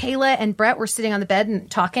 Kayla and Brett were sitting on the bed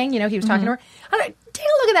and talking. He was talking to her. Take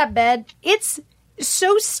a look at that bed. It's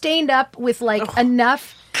so stained up with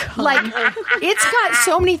enough. Like it's got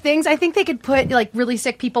so many things. I think they could put really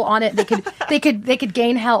sick people on it. They could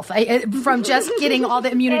gain health from just getting all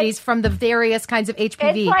the immunities from the various kinds of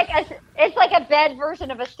HPV. It's like a bed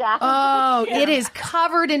version of a staph. Oh, it is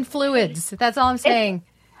covered in fluids. That's all I'm saying.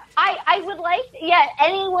 I would like,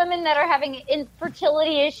 any women that are having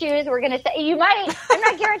infertility issues, we're going to say, I'm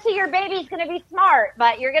not guaranteeing your baby's going to be smart,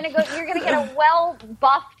 but you're going to get a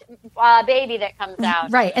well-buffed baby that comes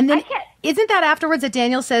out. Right. And then, isn't that afterwards that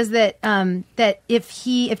Daniel says that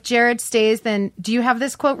if Jared stays, then, do you have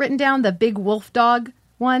this quote written down? The big wolf dog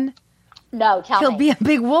one? No, tell me. He'll be a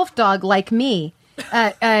big wolf dog like me.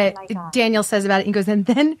 Daniel says about it. He goes, and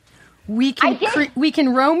then we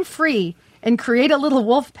can roam free and create a little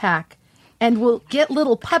wolf pack and we'll get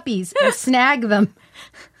little puppies and snag them.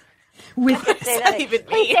 With Please say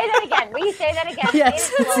that again. Will you say that again? Yes.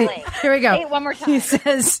 Say it slowly. Here we go. Say it one more time. He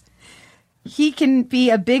says he can be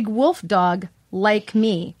a big wolf dog like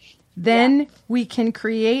me. Then we can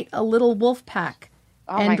create a little wolf pack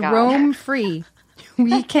and roam free.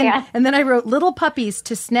 We can, and then I wrote little puppies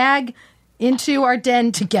to snag into our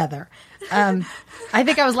den together. I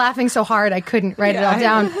think I was laughing so hard I couldn't write it all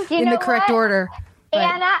down in the correct order. But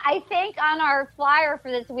Anna, I think on our flyer for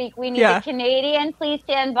this week, we need a Canadian. Please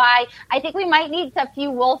stand by. I think we might need a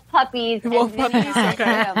few wolf puppies. Wolf puppies,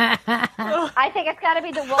 okay. I think it's got to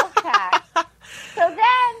be the wolf pack. So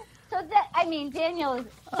I mean, Daniel is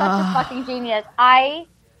such a fucking genius. I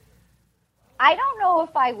don't know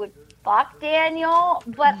if I would fuck Daniel,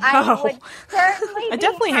 but I would certainly I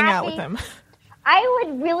definitely be hang out happy. with him. I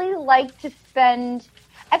would really like to spend.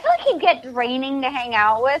 I feel like he'd get draining to hang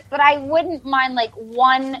out with, but I wouldn't mind like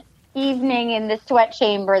one evening in the sweat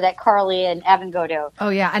chamber that Carly and Evan go to. oh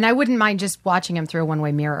yeah, and I wouldn't mind just watching him through a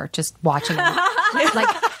one-way mirror, just watching him. Like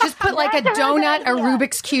just put like a That's a really donut, good a idea.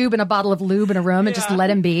 Rubik's cube, and a bottle of lube in a room, and just let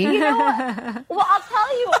him be. You know what? Well, I'll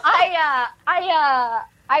tell you,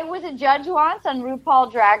 I was a judge once on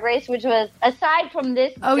RuPaul Drag Race, which was aside from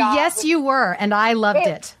this. Oh job, yes, you were, and I loved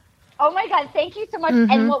it. Oh my God, thank you so much.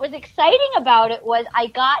 Mm-hmm. And what was exciting about it was I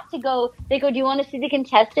got to go, they go, do you want to see the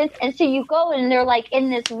contestants? And so you go and they're like in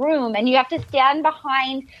this room and you have to stand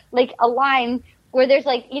behind like a line where there's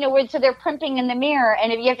like, you know, where so they're printing in the mirror.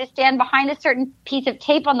 And if you have to stand behind a certain piece of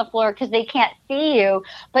tape on the floor because they can't see you,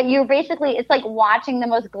 but you're basically, it's like watching the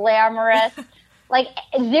most glamorous, like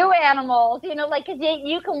zoo animals, you know, like cause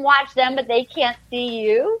you can watch them, but they can't see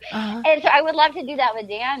you. And so I would love to do that with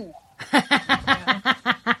Daniel.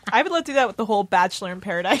 I would love to do that with the whole Bachelor in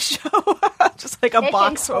Paradise show. Just like a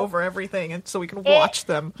box over everything, and so we can watch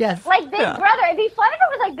them. Yes. Like Big Brother. It'd be fun if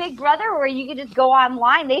it was like Big Brother where you could just go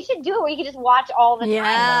online. They should do it where you could just watch all the time.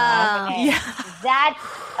 Yeah. That's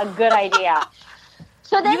a good idea.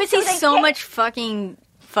 So then You would see so much fucking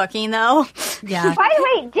though. Yeah. By the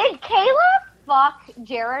way, did Kayla fuck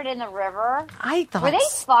Jared in the river? I thought. Were they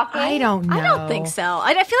fucking? I don't know. I don't think so.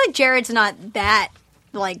 I feel like Jared's not that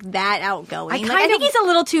outgoing. I think he's a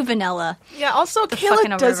little too vanilla. Yeah, also fucking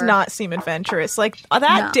Kayla a does river. not seem adventurous. Like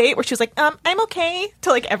that date where she was like, I'm okay, to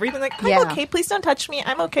like everything, like, I'm okay, please don't touch me,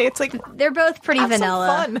 I'm okay. It's like, They're both pretty have some vanilla.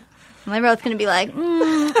 fun. And they're both going to be like,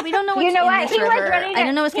 we don't know what's You know in what? this He was river. ready to, I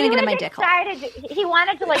don't know what's going to get in my dick hole. He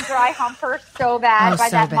wanted to like dry hump her so bad Oh, by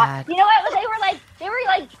so that. bad. You know what? They were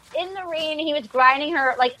like in the rain. He was grinding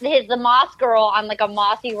her like the moss girl on like a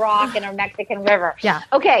mossy rock in a Mexican river. Yeah.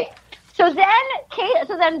 Okay. So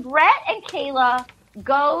then Brett and Kayla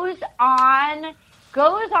goes on.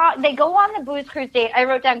 They go on the booze cruise date. I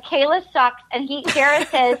wrote down Kayla sucks, and Jared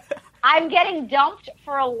says, "I'm getting dumped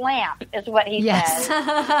for a lamp," is what he Yes. says.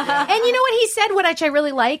 And you know what he said, which I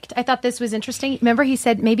really liked? I thought this was interesting. Remember, he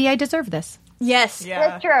said, maybe I deserve this. Yes. Yeah.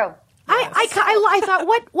 That's true. I thought,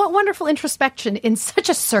 what wonderful introspection in such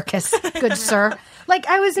a circus, good sir. Like,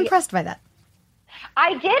 I was impressed by that.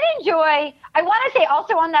 I did enjoy. I want to say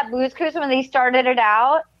also on that booze cruise when they started it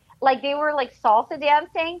out, like they were like salsa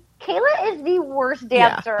dancing. Kayla is the worst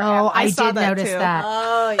dancer. Oh, ever. I saw did that notice too. that.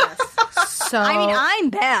 Oh, yes. So I mean, I'm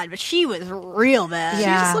bad, but she was real bad.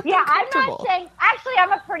 Yeah. Just looked Yeah, I'm uncomfortable. not saying. Actually,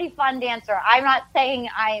 I'm a pretty fun dancer. I'm not saying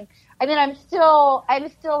I'm. I mean, I'm still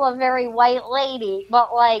a very white lady,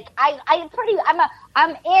 but like I'm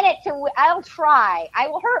in it to. I'll try. I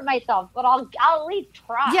will hurt myself, but I'll at least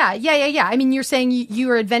try. Yeah. I mean, you're saying you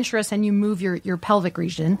are adventurous and you move your pelvic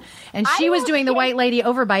region, and she was doing the white lady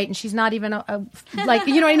overbite, and she's not even like,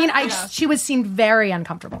 you know what I mean? She seemed very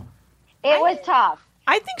uncomfortable. It was tough.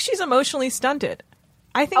 I think she's emotionally stunted.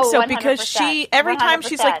 I think Oh, so because 100%. every time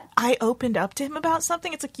she's like, 100%. I opened up to him about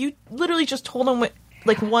something, it's like you literally just told him what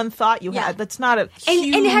like one thought you Yeah. had. That's not a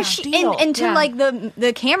huge And has she deal. and to Yeah. like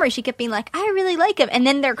the camera, she kept being like, I really like him. And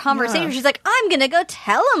then their conversation, she's like, I'm gonna go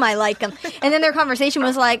tell him I like him. And then their conversation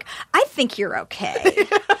was like, I think you're okay.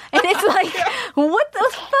 And it's like, what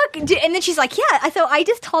the fuck? And then she's like, yeah. So I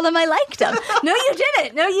just told him I liked him. No, you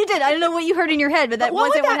didn't. No, you didn't. I don't know what you heard in your head, but that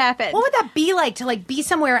wasn't what happened. What would that be like to like be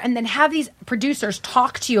somewhere and then have these producers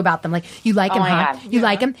talk to you about them? Like, you like him, my huh? God. You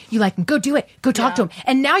like him? You like him? Go do it. Go talk to him.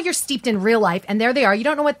 And now you're steeped in real life, and there they are. You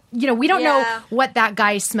don't know what, we don't know Yeah. what that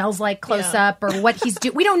guy smells like close up or what he's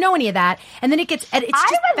doing. We don't know any of that. And then it's just I would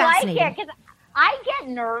like fascinating. it because I get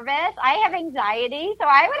nervous. I have anxiety. So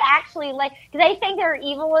I would actually because I think they're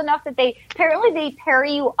evil enough that they pair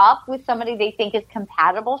you up with somebody they think is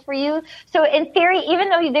compatible for you. So in theory, even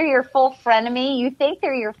though they're your full frenemy, you think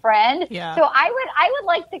they're your friend. Yeah. So I would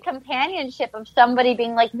like the companionship of somebody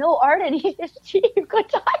being like, no, Arden, he's just cheap. Go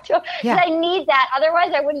talk to him. Yeah. I need that.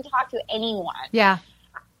 Otherwise, I wouldn't talk to anyone. Yeah.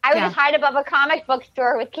 I would just hide above a comic book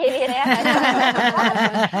store with Katie and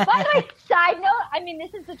Anna. By the way, side note, I mean,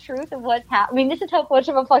 this is the truth of what's happening. I mean, this is how much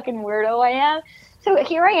of a fucking weirdo I am. So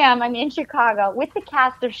here I am. I'm in Chicago with the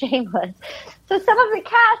cast of Shameless. So some of the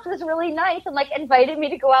cast was really nice and invited me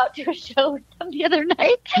to go out to a show with them the other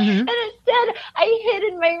night. And instead, I hid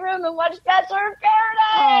in my room and watched Bachelor in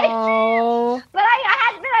Paradise. Oh. But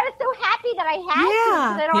I was so happy that I had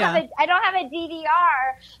to because I don't have a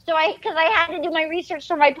DVR. So because I had to do my research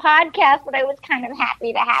for my podcast, but I was kind of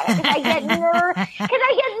happy to have it because I get nervous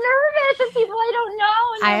with people I don't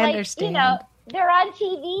know. And I understand. They're on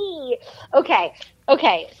TV.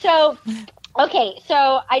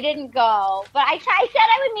 So I didn't go, but I said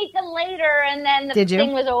I would meet them later, and then the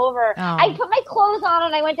thing was over. Oh. I put my clothes on,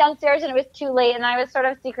 and I went downstairs, and it was too late, and I was sort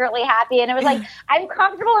of secretly happy, and it was I'm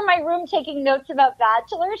comfortable in my room taking notes about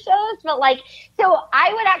Bachelor shows, but so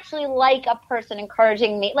I would actually like a person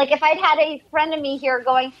encouraging me. If I'd had a friend of me here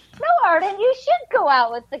going, no, Arden, you should go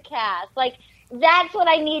out with the cast. That's what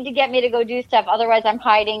I need to get me to go do stuff. Otherwise, I'm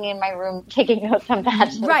hiding in my room taking notes on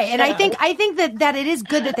Bachelor. Right, and I think that it is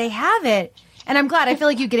good that they have it. And I'm glad. I feel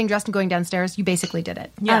like you getting dressed and going downstairs, you basically did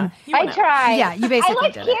it. Yeah, I tried. Yeah, you basically I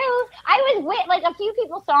looked did cute. it. I was a few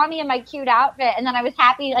people saw me in my cute outfit, and then I was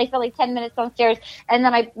happy. I spent 10 minutes downstairs, and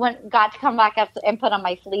then I got to come back up and put on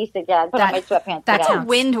my fleece again, put on my sweatpants. That again. counts.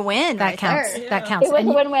 Win-win. That counts. There. That counts. It was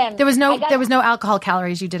a win-win. There was no alcohol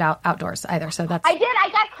calories you did outdoors either. So that's. I did.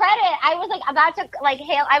 I got credit. I was about to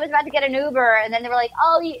hail. I was about to get an Uber, and then they were like,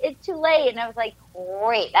 "Oh, it's too late," and I was like,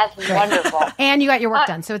 "Great, that's wonderful." And you got your work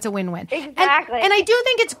done, so it's a win-win. Exactly. And I do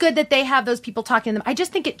think it's good that they have those people talking to them. I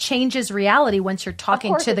just think it changes reality once you're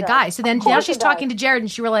talking to the guy. So then now she's talking to Jared,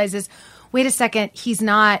 and she realizes, wait a second, he's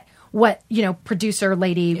not what producer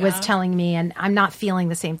lady was telling me, and I'm not feeling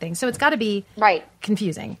the same thing. So it's got to be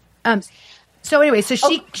confusing. So anyway, so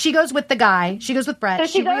she goes with the guy. She goes with Brett. So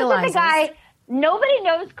she goes with the guy. Nobody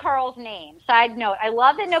knows Carl's name. Side note, I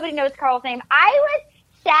love that nobody knows Carl's name. I was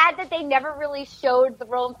sad that they never really showed the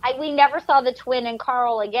role. We never saw the twin and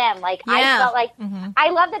Carl again. I felt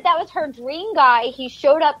I love that was her dream guy. He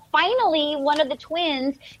showed up. Finally, one of the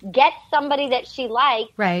twins gets somebody that she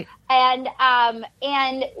liked. Right. And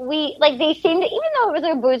we they seemed to, even though it was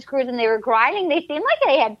a booze cruise and they were grinding, they seemed like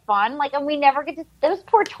they had fun. And we never get to those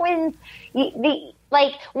poor twins.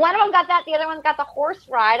 One of them got that, the other one got the horse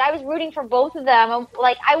ride. I was rooting for both of them.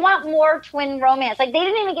 I want more twin romance. They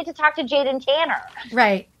didn't even get to talk to Jade and Tanner.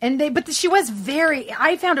 Right. But she was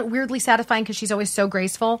I found it weirdly satisfying because she's always so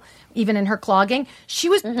graceful, even in her clogging. She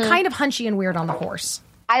was kind of hunchy and weird on the horse.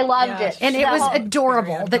 I loved it. And it was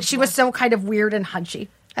adorable that she was so kind of weird and hunchy.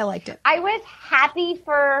 I liked it. I was happy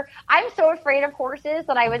I'm so afraid of horses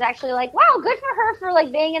that I was actually wow, good for her for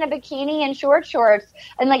being in a bikini and shorts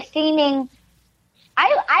and seeming. I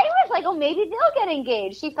was oh, maybe they'll get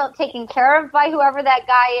engaged. She felt taken care of by whoever that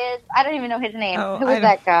guy is. I don't even know his name. Who is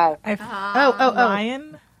that guy?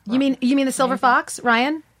 Ryan? You mean the silver fox,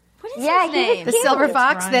 Ryan? What is his name? The silver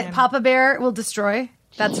fox that Papa Bear will destroy.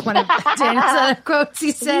 That's one of Daniel's other quotes.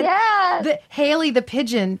 He said, that Haley the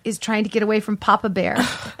pigeon is trying to get away from Papa Bear.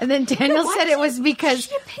 And then Daniel said it was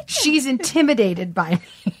because she's intimidated by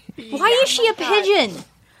me. Why is she a pigeon?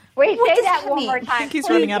 Wait, say that one more time. I think he's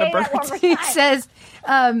running out of birds. He says,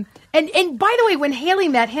 and by the way, when Haley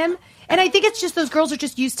met him, and I think it's just those girls are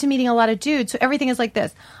just used to meeting a lot of dudes, so everything is like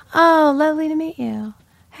this. Oh, lovely to meet you.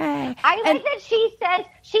 Hey. I like that she said,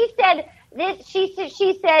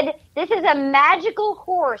 this is a magical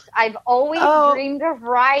horse I've always dreamed of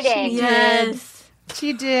riding.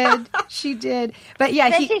 She did. But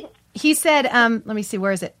yeah, he said, let me see,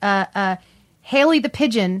 where is it? Haley the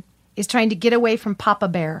pigeon is trying to get away from Papa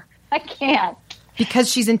Bear. I can't. Because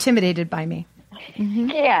she's intimidated by me.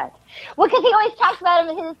 Can't. Well, because he always talks about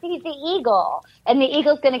him as he's the eagle, and the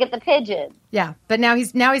eagle's going to get the pigeon. Yeah, but now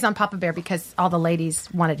he's on Papa Bear because all the ladies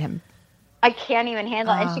wanted him. I can't even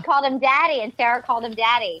handle it. And she called him Daddy, and Sarah called him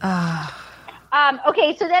Daddy.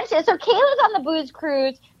 Okay, so Kayla's on the booze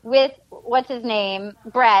cruise with, what's his name,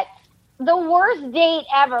 Brett. The worst date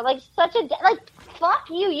ever. Fuck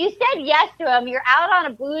you. You said yes to him. You're out on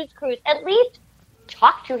a booze cruise. At least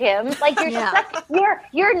talk to him.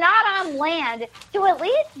 You're not on land, so at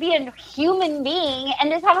least be a human being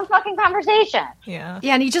and just have a fucking conversation. Yeah,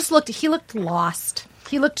 and he looked lost.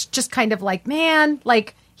 He looked just kind of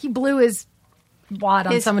he blew his wad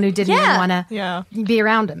on someone who didn't even want to Yeah. be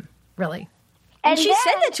around him, really. And she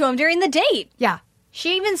said that to him during the date. Yeah.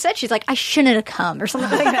 She even said, she's like, I shouldn't have come or something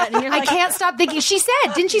like that. And you're I like, can't stop thinking. She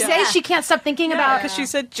said, didn't she say she can't stop thinking about? Because she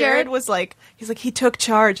said Jared was like, he's like, he took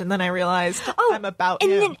charge, and then I realized I'm about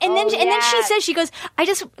him. And then she says, she goes, I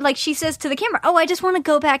just, like, she says to the camera, I just want to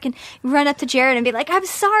go back and run up to Jared and be like, I'm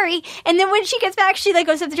sorry. And then when she gets back, she like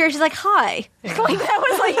goes up to Jared, she's like, hi. Like, that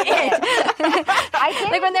was like it.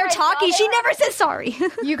 Like when they're talking, she never says sorry.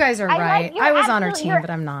 You guys are right. I was on her team, but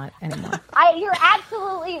I'm not anymore. You're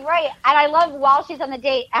absolutely right. And I love while she's on the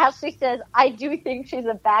date, Ashley says, I do think she's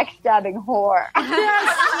a backstabbing whore.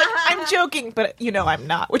 I'm joking, but I'm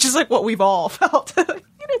not, which is like what we've all felt.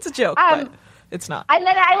 It's a joke, but it's not. And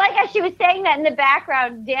then I like how she was saying that in the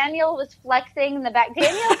background. Daniel was flexing in the back.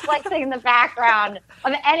 Daniel flexing in the background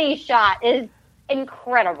of any shot is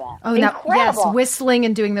incredible. Oh, incredible. Yes, whistling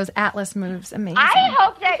and doing those Atlas moves. Amazing. I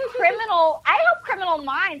hope Criminal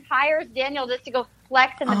Minds hires Daniel just to go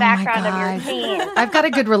flex in the background of your team. I've got a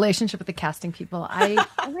good relationship with the casting people. Oh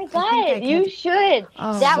my God, you should.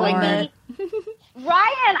 Oh, that Lord. would be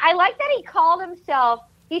Ryan. I like that he called himself.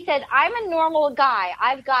 He said, "I'm a normal guy.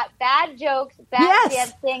 I've got bad jokes, bad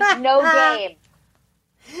dancing, no game."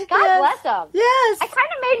 God bless him. Yes, I kind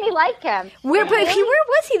of made me like him. Where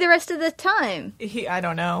was he the rest of the time? I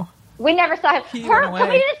don't know. We never saw him. He went away. Can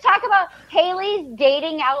we just talk about Haley's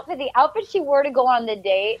dating outfit? The outfit she wore to go on the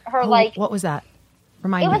date. What was that?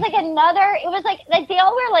 Remind me. It was like they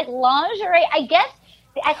all wear like lingerie. I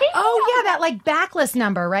think. Oh yeah, that like backless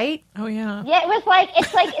number, right? Oh yeah. Yeah, it's like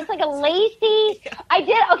a lacy.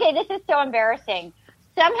 This is so embarrassing.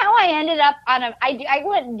 Somehow I ended up on I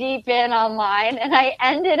went deep in online and I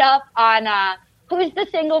ended up on who's the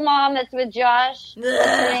single mom that's with Josh?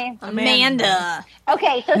 Amanda.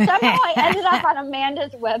 Okay, so somehow I ended up on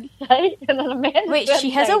Amanda's website. And on Amanda's Wait, website, she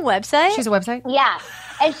has a website? She has a website? Yeah.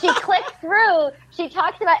 And she clicks through, she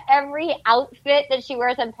talks about every outfit that she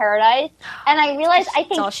wears in Paradise. And I realized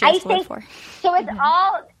That's all she has to live for. So it's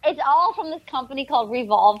all from this company called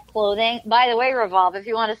Revolve Clothing. By the way, Revolve, if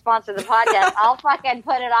you want to sponsor the podcast, I'll fucking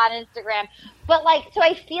put it on Instagram. But so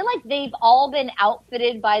I feel like they've all been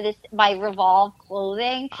outfitted by Revolve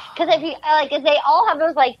Clothing because they all have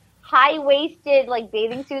those high-waisted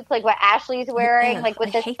bathing suits like what Ashley's wearing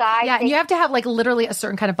with the side. Yeah, and you have to have literally a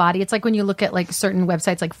certain kind of body. It's like when you look at certain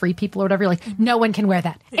websites like Free People or whatever, you're like, no one can wear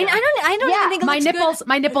that. And I don't even think it looks good.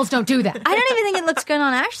 My nipples don't do that. I don't even think it looks good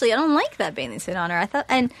on Ashley. I don't like that bathing suit on her. I thought,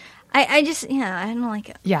 and I just, I don't like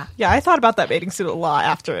it. Yeah. Yeah, I thought about that bathing suit a lot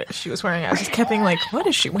after she was wearing it. I just kept being like, what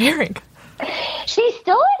is she wearing? She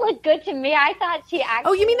still looked good to me. I thought she actually.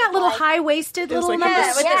 Oh, you mean that little high-waisted little with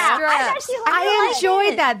the straps. I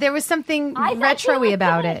enjoyed that. There was something retro-y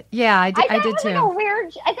about it. Yeah, I did too. I thought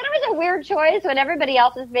it was a weird choice when everybody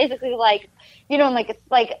else is basically like they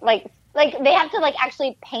have to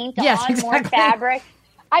actually paint on more fabric.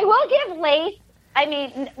 I will give Lace. I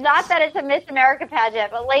mean, not that it's a Miss America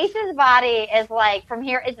pageant, but Lace's body is from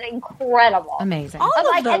here is incredible. Amazing. All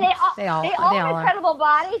of them. And they all have incredible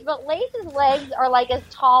bodies, but Lace's legs are as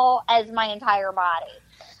tall as my entire body.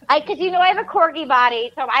 Because I have a corgi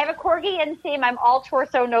body, so I have a corgi inseam. I'm all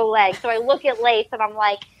torso, no legs. So I look at Lace and I'm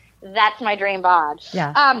like, that's my dream bod.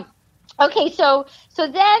 Yeah. Okay, so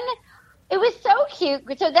then it was so cute.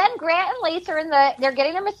 So then Grant and Lace are they're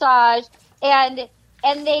getting their massage, and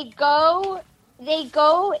they go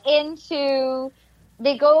into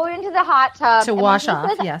the hot tub to wash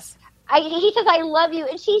off. Yes. He says, "I love you,"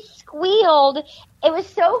 and she squealed. It was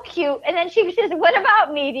so cute. And then she says, "What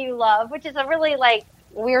about me? Do you love?" Which is a really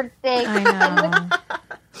weird thing. I know.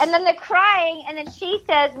 And then they're crying, and then she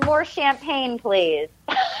says, "More champagne, please."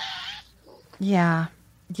 Yeah.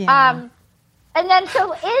 Yeah. And then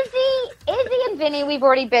so Izzy and Vinny we've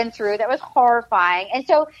already been through. That was horrifying. And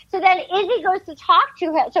so then Izzy goes to talk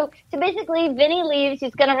to her. So basically Vinny leaves.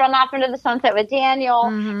 He's going to run off into the sunset with Daniel.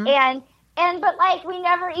 Mm-hmm. But we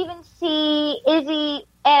never even see Izzy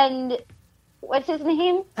and what's his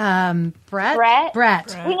name? Brett.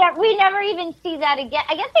 We never even see that again.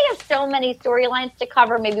 I guess they have so many storylines to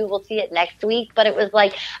cover. Maybe we'll see it next week. But it was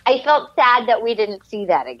I felt sad that we didn't see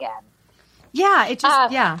that again. Yeah, it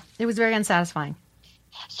was very unsatisfying.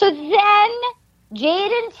 So then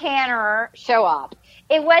Jade and Tanner show up.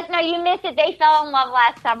 Now you missed it. They fell in love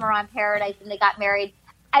last summer on Paradise and they got married.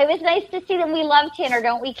 It was nice to see them. We love Tanner,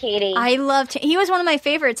 don't we, Katie? I loved him. He was one of my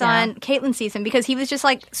favorites on Caitlyn's season because he was just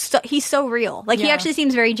like he's so real. Like he actually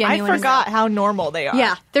seems very genuine. I forgot how normal they are.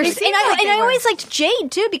 Yeah, I always liked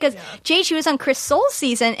Jade too because Jade, she was on Chris Soule's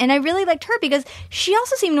season, and I really liked her because she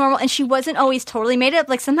also seemed normal and she wasn't always totally made up.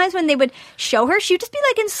 Like sometimes when they would show her, she would just be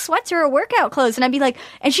like in sweats or workout clothes, and I'd be like,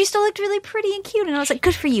 and she still looked really pretty and cute, and I was like,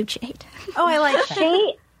 good for you, Jade. Oh, I like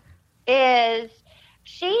that.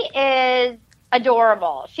 She is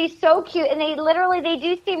adorable. She's so cute, and they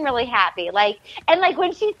do seem really happy. Like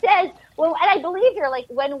when she says, well, and I believe her, like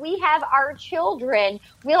when we have our children,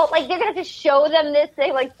 they're gonna have to show them this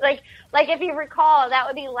thing. Like if you recall, that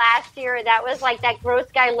would be last year. That was like that gross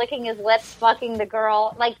guy licking his lips, fucking the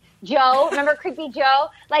girl, like Joe. Remember creepy Joe?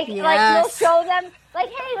 Like we'll show them. Like,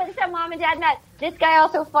 hey, this is how mom and dad met. This guy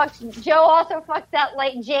also fucked, Joe also fucked that,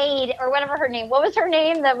 like, Jade, or whatever her name. What was her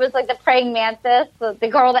name that was, like, the praying mantis, the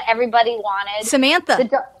girl that everybody wanted? Samantha.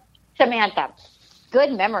 Samantha.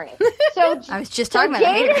 Good memory. So I was just talking about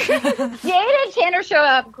Jade and Tanner show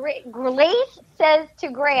up. Grace says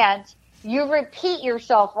to Grant, you repeat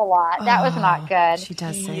yourself a lot. That was not good. She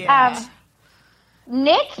does say that.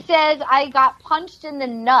 Nick says, I got punched in the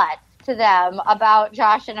nuts to them about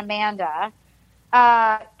Josh and Amanda.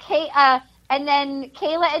 And then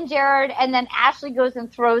Kayla and Jared, and then Ashley goes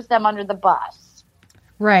and throws them under the bus.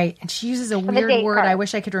 Right, and she uses a weird word. I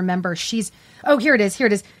wish I could remember. Here it is.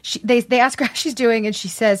 They ask her how she's doing, and she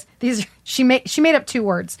says she made up 2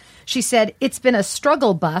 words. She said it's been a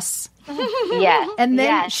struggle bus. Yeah, and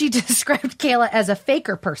then she described Kayla as a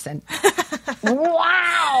faker person.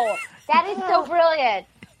 Wow, that is so brilliant.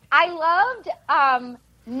 I loved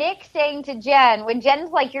Nick saying to Jen, when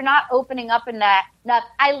Jen's like, you're not opening up in that.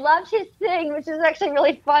 I loved his thing, which is actually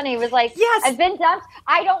really funny. It was like, yes, I've been dumped.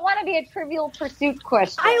 I don't want to be a Trivial Pursuit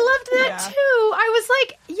question. I loved that too. I was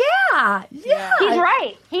like, yeah.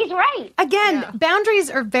 He's right. Again,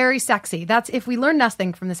 boundaries are very sexy. That's, if we learn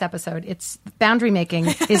nothing from this episode, it's boundary making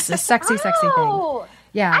is a sexy thing.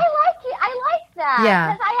 Yeah. I like that.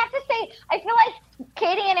 Yeah. Because I have to say, I feel like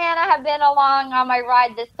Katie and Anna have been along on my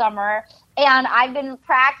ride this summer, and I've been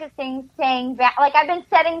practicing I've been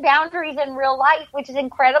setting boundaries in real life, which is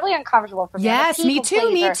incredibly uncomfortable for me. Yes, me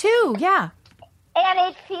too. Yeah. And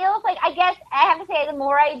it feels like, I guess I have to say, the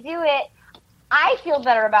more I do it, I feel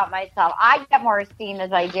better about myself. I get more esteem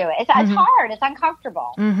as I do it. It's hard. It's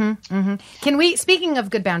uncomfortable. Can we, speaking of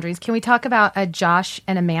good boundaries, can we talk about Josh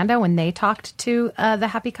and Amanda when they talked to the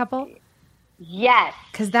happy couple? Yes.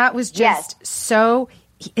 Because that was just so,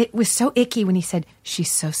 it was so icky when he said,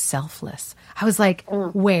 she's so selfless. I was like,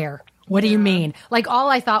 where? What do you mean? Like, all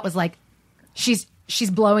I thought was like, she's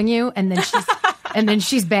blowing you, and then she's and then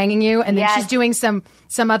she's banging you, and then she's doing some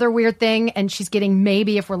other weird thing, and she's getting,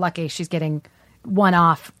 maybe if we're lucky, she's getting one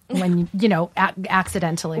off when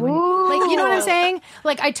accidentally. You know what I'm saying?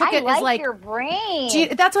 Like, I took it as like your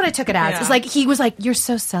brain. That's what I took it as. It's like, he was like, you're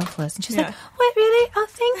so selfless, and she's like, what, really? Oh,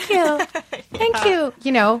 thank you. Thank you.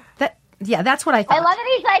 You know, that. Yeah, that's what I thought. I love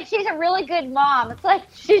that he's like, she's a really good mom. It's like,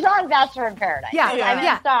 she's on Bachelor in Paradise.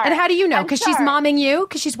 Yeah. And how do you know? Because she's momming you?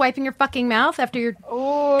 Because she's wiping your fucking mouth after you're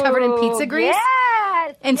covered in pizza grease?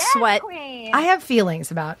 Yes. And sweat. Queen. I have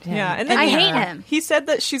feelings about him. Yeah, and I hate him. He said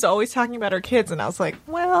that she's always talking about her kids, and I was like,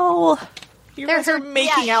 well, you guys are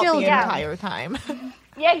making out the entire time.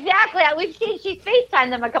 Yeah, exactly. We've seen she's FaceTimed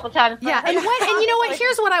them a couple times. Yeah, and you know what?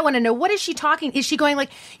 Here's what I want to know. What is she talking? Is she going like,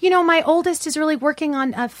 my oldest is really working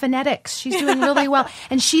on phonetics. She's doing really well,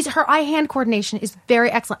 and her eye-hand coordination is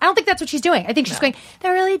very excellent. I don't think that's what she's doing. I think she's going,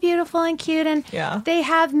 they're really beautiful and cute, and they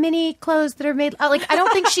have mini clothes that are made. Like, I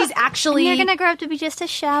don't think she's actually. And they're gonna grow up to be just as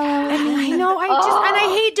shallow. I know. And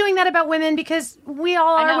I hate doing that about women because we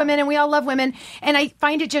all are women and we all love women, and I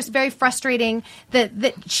find it just very frustrating that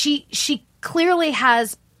she clearly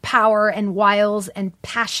has power and wiles and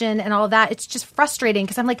passion and all of that. It's just frustrating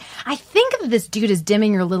because I'm like, I think that this dude is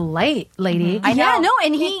dimming your little light, lady. I know. Yeah, no,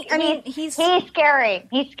 and he's scary.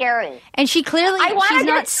 He's scary. And she clearly, she's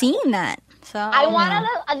not seeing that. So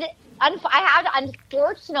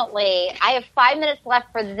unfortunately, I have 5 minutes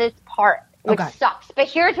left for this part, which sucks. But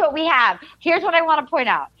here's what we have. Here's what I want to point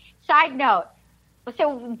out. Side note.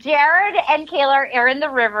 So Jared and Kayla are in the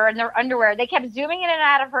river in their underwear. They kept zooming in and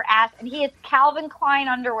out of her ass, and he has Calvin Klein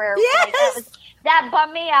underwear. Yes! That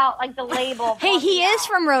bummed me out, like the label. Hey, he is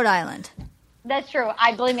from Rhode Island. That's true.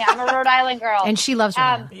 Believe me, I'm a Rhode Island girl. And she loves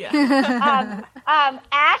Rhode Island.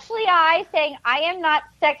 Ashley I saying, I am not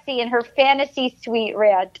sexy in her fantasy suite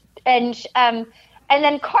rant. And And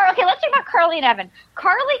then okay, let's talk about Carly and Evan.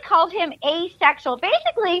 Carly called him asexual.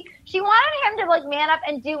 Basically, she wanted him to like man up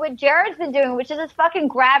and do what Jared's been doing, which is just fucking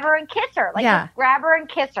grab her and kiss her. Like just grab her and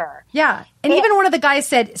kiss her. Yeah. And even one of the guys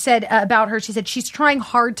said about her, she said she's trying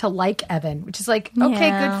hard to like Evan, which is like, okay,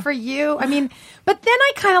 good for you. I mean, but then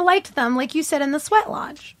I kind of liked them, like you said, in the Sweat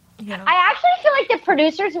Lodge. Yeah. I actually feel like the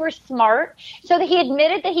producers were smart, so that he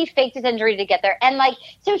admitted that he faked his injury to get there. And like,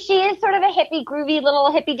 so she is sort of a hippie, groovy,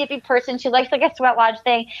 little hippie dippy person. She likes like a Sweat Lodge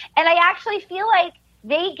thing. And I actually feel like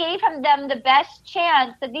they gave them the best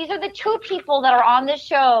chance that these are the two people that are on this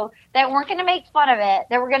show that weren't going to make fun of it,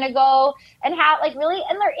 that were going to go and have like really,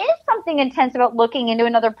 and there is something intense about looking into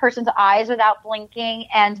another person's eyes without blinking.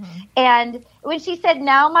 And when she said,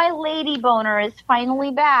 now my lady boner is finally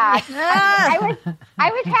back, I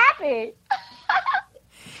was happy.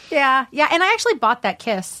 Yeah. And I actually bought that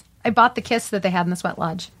kiss. I bought the kiss that they had in the Sweat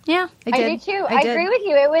Lodge. Yeah. I did too. I agree with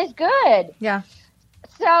you. It was good. Yeah.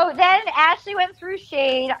 So then Ashley went through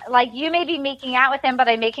shade. Like, you may be making out with him, but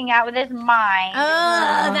I'm making out with his mind.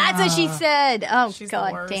 Oh, that's what she said. Oh,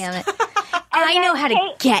 God damn it. I know how to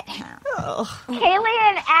get him. Kayla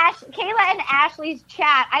and Ashley's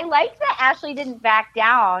chat. I liked that Ashley didn't back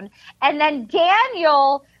down. And then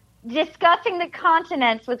Daniel discussing the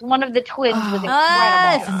continents with one of the twins was incredible.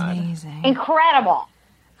 That's amazing. Incredible.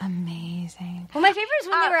 Amazing. Well, my favorite is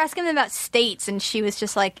when they were asking them about states, and she was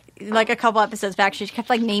just like a couple episodes back, she kept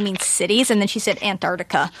like naming cities, and then she said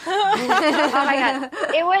Antarctica. Oh my God.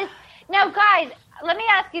 It was, now guys, let me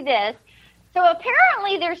ask you this. So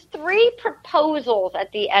apparently there's 3 proposals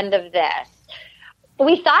at the end of this.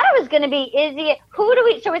 We thought it was going to be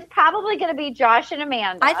so it's probably going to be Josh and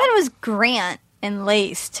Amanda. I thought it was Grant and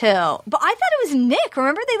Lace too, but I thought it was Nick.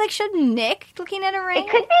 Remember they like showed Nick looking at a ring? It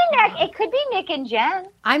could be Nick. It could be Nick and Jen.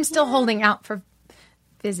 I'm still holding out for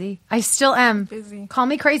Vizzy. I still am. Vizzy. Call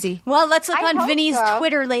me crazy. Well, let's look on Vinny's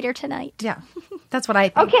Twitter later tonight. Yeah, that's what I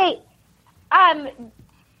think. Okay. And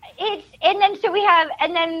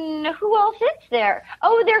then who else is there?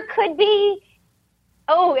 It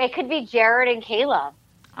could be Jared and Caleb.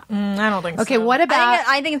 I don't think so. Okay, what about?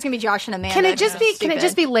 I think it's gonna be Josh and Amanda. Can it just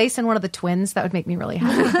be Lace and one of the twins? That would make me really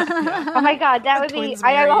happy. Oh my God, that would be.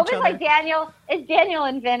 I hope it's like Daniel. It's Daniel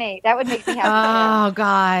and Vinny. That would make me happy. Oh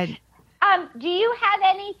God. Do you have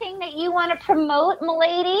anything that you want to promote,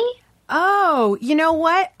 m'lady? Oh, you know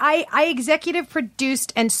what? I executive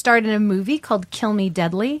produced and starred in a movie called Kill Me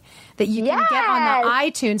Deadly that you can get on the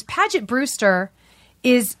iTunes. Paget Brewster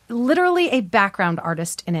is literally a background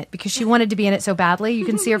artist in it because she wanted to be in it so badly. You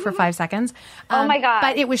can see her for 5 seconds. Oh my God.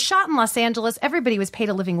 But it was shot in Los Angeles. Everybody was paid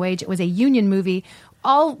a living wage. It was a union movie.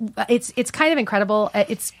 It's kind of incredible.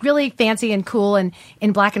 It's really fancy and cool and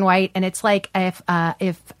in black and white. And it's like if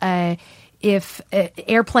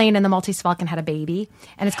Airplane and the Maltese Falcon had a baby,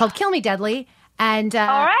 and it's called Kill Me Deadly. And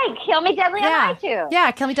all right, Kill Me Deadly on iTunes. Yeah,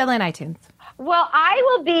 Kill Me Deadly on iTunes. Well, I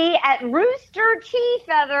will be at Rooster Tea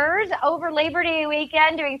Feathers over Labor Day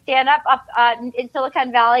weekend doing stand-up up in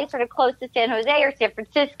Silicon Valley, sort of close to San Jose or San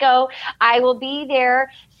Francisco. I will be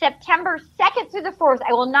there September 2nd through the 4th.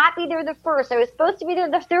 I will not be there the 1st. I was supposed to be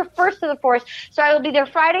there the 1st to the 4th. So I will be there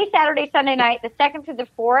Friday, Saturday, Sunday night, the 2nd through the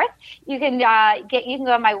 4th. You can go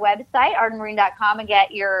on my website, ardenmarine.com, and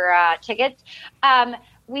get your tickets.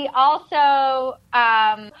 We also,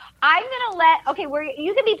 I'm going to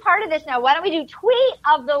you can be part of this now. Why don't we do Tweet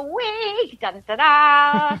of the Week? Dun, da,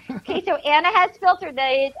 da. Okay, so Anna has filtered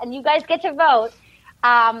these, and you guys get to vote.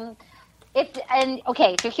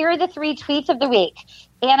 So here are the 3 tweets of the week.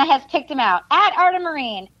 Anna has picked them out. At Arden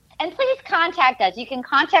Marine. And please contact us. You can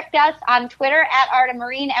contact us on Twitter at Arden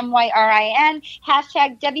Marine, MYRIN.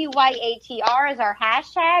 Hashtag WYATR is our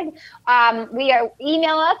hashtag.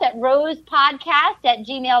 Email us at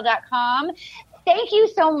rosepodcast@gmail.com. Thank you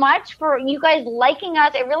so much for you guys liking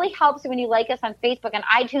us. It really helps when you like us on Facebook and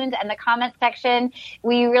iTunes and the comment section.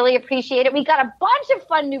 We really appreciate it. We got a bunch of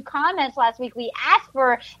fun new comments last week. We asked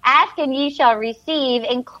for Ask and Ye Shall Receive,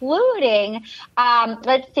 including,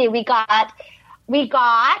 we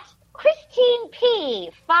got Christine P,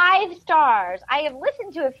 5 stars. I have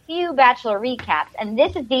listened to a few Bachelor recaps, and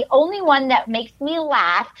this is the only one that makes me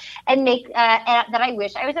laugh and that I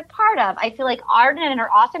wish I was a part of. I feel like Arden and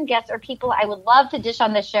her awesome guests are people I would love to dish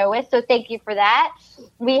on the show with, so thank you for that.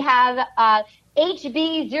 We have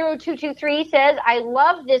HB0223 says, I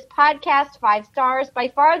love this podcast, 5 stars, by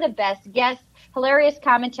far the best guests. Hilarious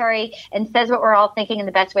commentary and says what we're all thinking in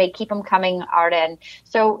the best way. Keep them coming, Arden.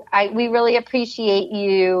 So we really appreciate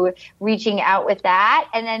you reaching out with that.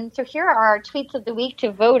 And then, so here are our tweets of the week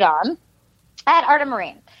to vote on at Arden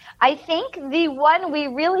Marine. I think the one we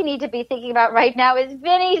really need to be thinking about right now is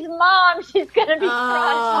Vinny's mom. She's going to be crushed.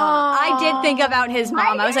 I did think about his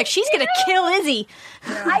mom. I was like, she's going to kill Izzy.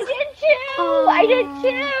 I did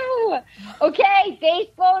too. Okay,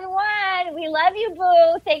 Basebone 1. We love you,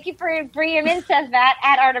 boo. Thank you for bringing in, says that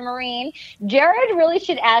at Arta Marine. Jared really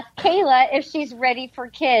should ask Kayla if she's ready for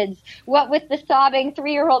kids. What with the sobbing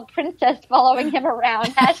 3-year-old princess following him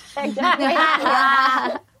around. Hashtag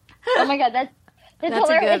oh my God, that's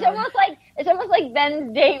hilarious. It's almost like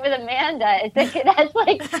Ben's date with Amanda. That's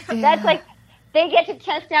like they get to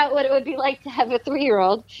test out what it would be like to have a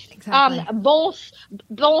 3-year-old. Exactly.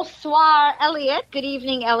 Bonsoir, Elliot. Good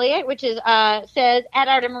evening, Elliot, which is says at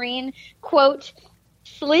Arta Marine, quote,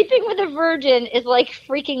 sleeping with a virgin is like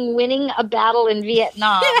freaking winning a battle in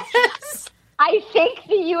Vietnam. Yes. I think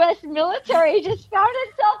the U.S. military just found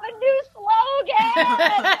itself a new slogan.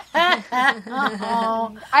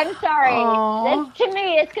 I'm sorry. To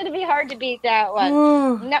me, it's going to be hard to beat that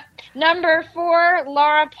one. Number 4,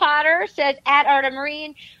 Laura Potter says, at Arta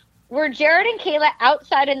Marine, were Jared and Kayla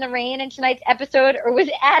outside in the rain in tonight's episode, or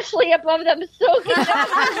was Ashley above them soaking them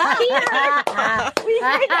with tears?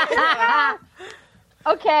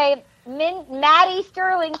 Okay, Maddie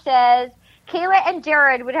Sterling says, Kayla and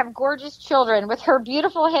Jared would have gorgeous children with her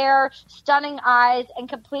beautiful hair, stunning eyes, and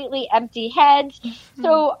completely empty heads.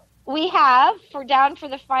 So we have, down for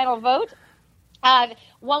the final vote,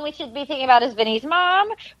 one we should be thinking about is Vinny's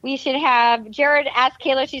mom. We should have Jared ask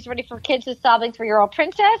Kayla if she's ready for kids with sobbing 3-year-old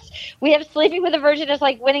princess. We have sleeping with a virgin is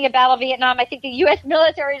like winning a battle in Vietnam. I think the U.S.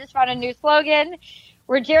 military just found a new slogan.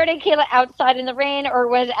 Were Jared and Kayla outside in the rain, or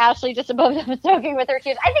was Ashley just above them soaking with her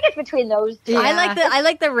tears? I think it's between those two. Yeah. I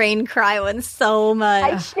like the rain cry one so much.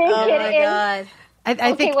 I think it is. God.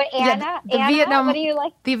 I think what, Anna? Vietnam, what do you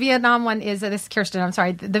like? The Vietnam one is this is Kirsten. I'm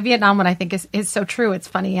sorry. The Vietnam one I think is so true. It's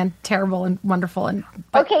funny and terrible and wonderful.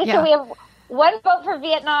 So we have one vote for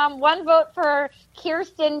Vietnam, one vote for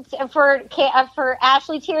Kirsten, for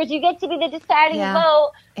Ashley Tears. You get to be the deciding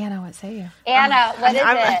vote. Anna, what say you? Anna, what is it?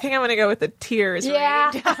 I think I'm going to go with the tears.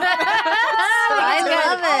 Yeah. I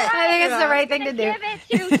love it. I think it's the right thing to do. Give it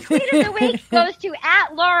to Tweet of the Week goes to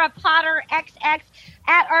at Laura Potter XX.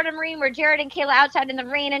 At Arta Marine, were Jared and Kayla outside in the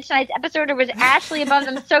rain in tonight's episode, or was Ashley above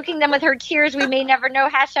them soaking them with her tears? We may never know.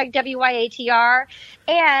 Hashtag WYATR.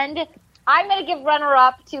 And I'm going to give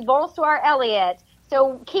runner-up to Bonsoir Elliot.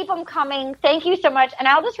 So keep them coming. Thank you so much. And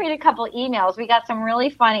I'll just read a couple emails. We got some really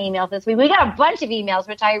fun emails this week. We got a bunch of emails,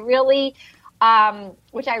 which I really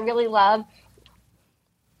love.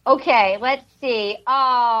 Okay, let's see.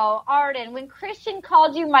 Oh, Arden, when Christian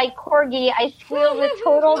called you my corgi, I squealed with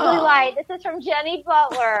total delight. This is from Jenny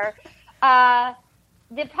Butler.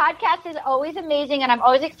 The podcast is always amazing, and I'm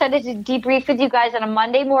always excited to debrief with you guys on a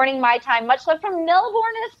Monday morning, my time. Much love from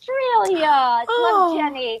Melbourne, Australia. Love,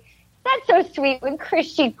 Jenny. That's so sweet. When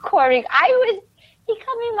Christian called me, he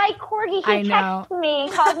called me my corgi. He texted me,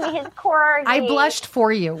 called me his corgi. I blushed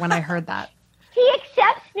for you when I heard that. He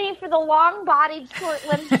accepts me for the long-bodied,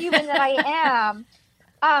 short-limbed human that I am.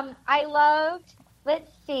 I loved, let's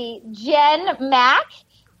see, Jen Mack.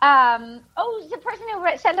 The person who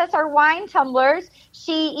sent us our wine tumblers,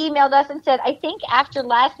 she emailed us and said, I think after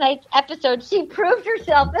last night's episode, she proved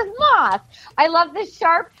herself as Moth. I love the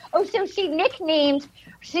sharp. Oh, so she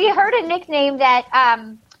heard a nickname that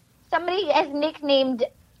somebody has nicknamed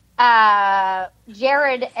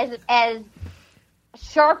Jared as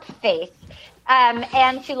Sharp Face.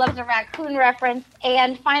 And she loves a raccoon reference.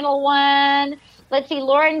 And final one, let's see,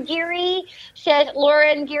 Lauren Geary says,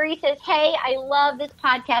 hey, I love this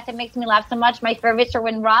podcast. It makes me laugh so much. My favorites are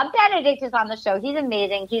when Rob Benedict is on the show. He's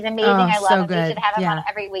amazing. I love him. Good. We should have him on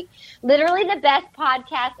every week. Literally the best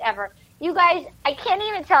podcast ever. You guys, I can't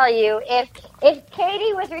even tell you, if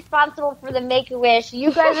Katie was responsible for the Make-A-Wish,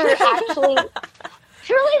 you guys are actually...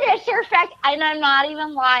 Truly, the sheer fact, and I'm not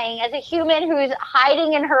even lying, as a human who's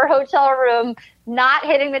hiding in her hotel room, not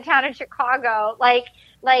hitting the town of Chicago, like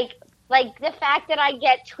the fact that I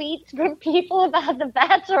get tweets from people about The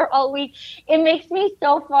Bachelor all week, it makes me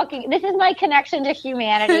so this is my connection to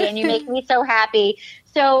humanity, and you make me so happy.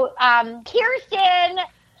 So, Kirsten,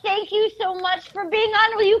 thank you so much for being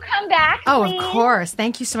on. Will you come back, please? Oh, of course.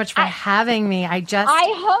 Thank you so much for having me. I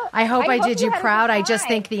hope I did you proud. I just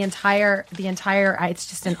think the entire it's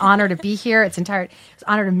just an honor to be here. It's an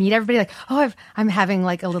honor to meet everybody. I'm having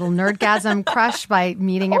like a little nerdgasm crush by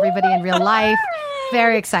meeting everybody in real life.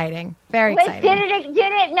 Very exciting. Very exciting.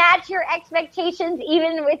 Did it match your expectations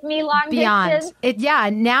even with me long distance?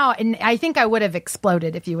 Now, and I think I would have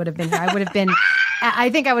exploded if you would have been here.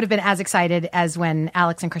 I think I would have been as excited as when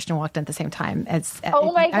Alex and Christian walked in at the same time.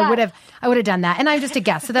 Oh my God. I would have done that. And I'm just a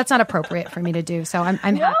guest, so that's not appropriate for me to do. So I'm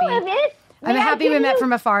happy. I'm happy we met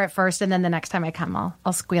from afar at first, and then the next time I come, I'll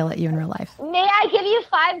squeal at you in real life. May I give you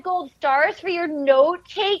 5 gold stars for your note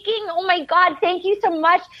taking? Oh my God, thank you so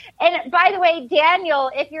much. And by the way, Daniel,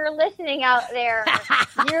 if you're listening out there,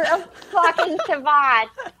 you're a fucking savant.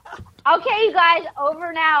 Okay, you guys,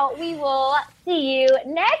 over now. We will see you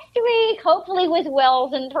next week, hopefully with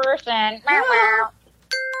Wells in person.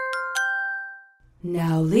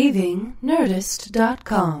 Now leaving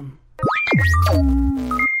Nerdist.com.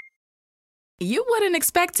 You wouldn't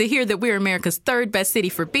expect to hear that we're America's 3rd best city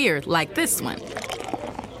for beer like this one.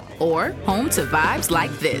 Or home to vibes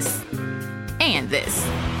like this. And this.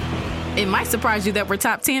 It might surprise you that we're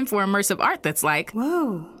top 10 for immersive art that's like,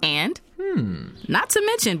 whoa. And, not to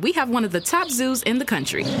mention, we have one of the top zoos in the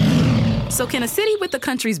country. So can a city with the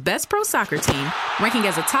country's best pro soccer team, ranking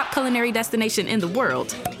as a top culinary destination in the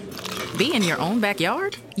world, be in your own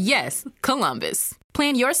backyard? Yes, Columbus.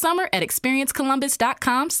 Plan your summer at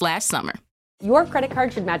experiencecolumbus.com/summer. Your credit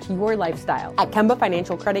card should match your lifestyle. At Kemba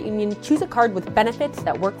Financial Credit Union, choose a card with benefits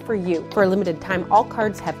that work for you. For a limited time, all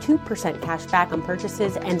cards have 2% cash back on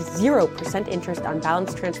purchases and 0% interest on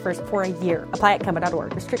balance transfers for a year. Apply at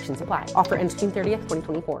Kemba.org. Restrictions apply. Offer ends June 30th,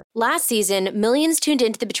 2024. Last season, millions tuned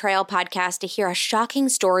into the Betrayal podcast to hear a shocking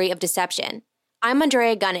story of deception. I'm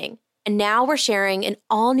Andrea Gunning, and now we're sharing an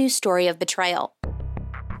all-new story of betrayal.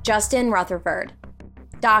 Justin Rutherford.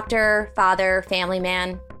 Doctor, father, family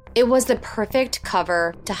man. It was the perfect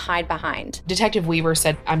cover to hide behind. Detective Weaver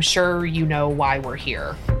said, "I'm sure you know why we're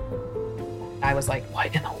here." I was like,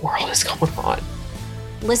 what in the world is going on?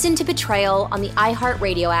 Listen to Betrayal on the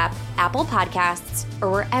iHeartRadio app, Apple Podcasts,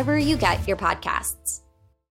 or wherever you get your podcasts.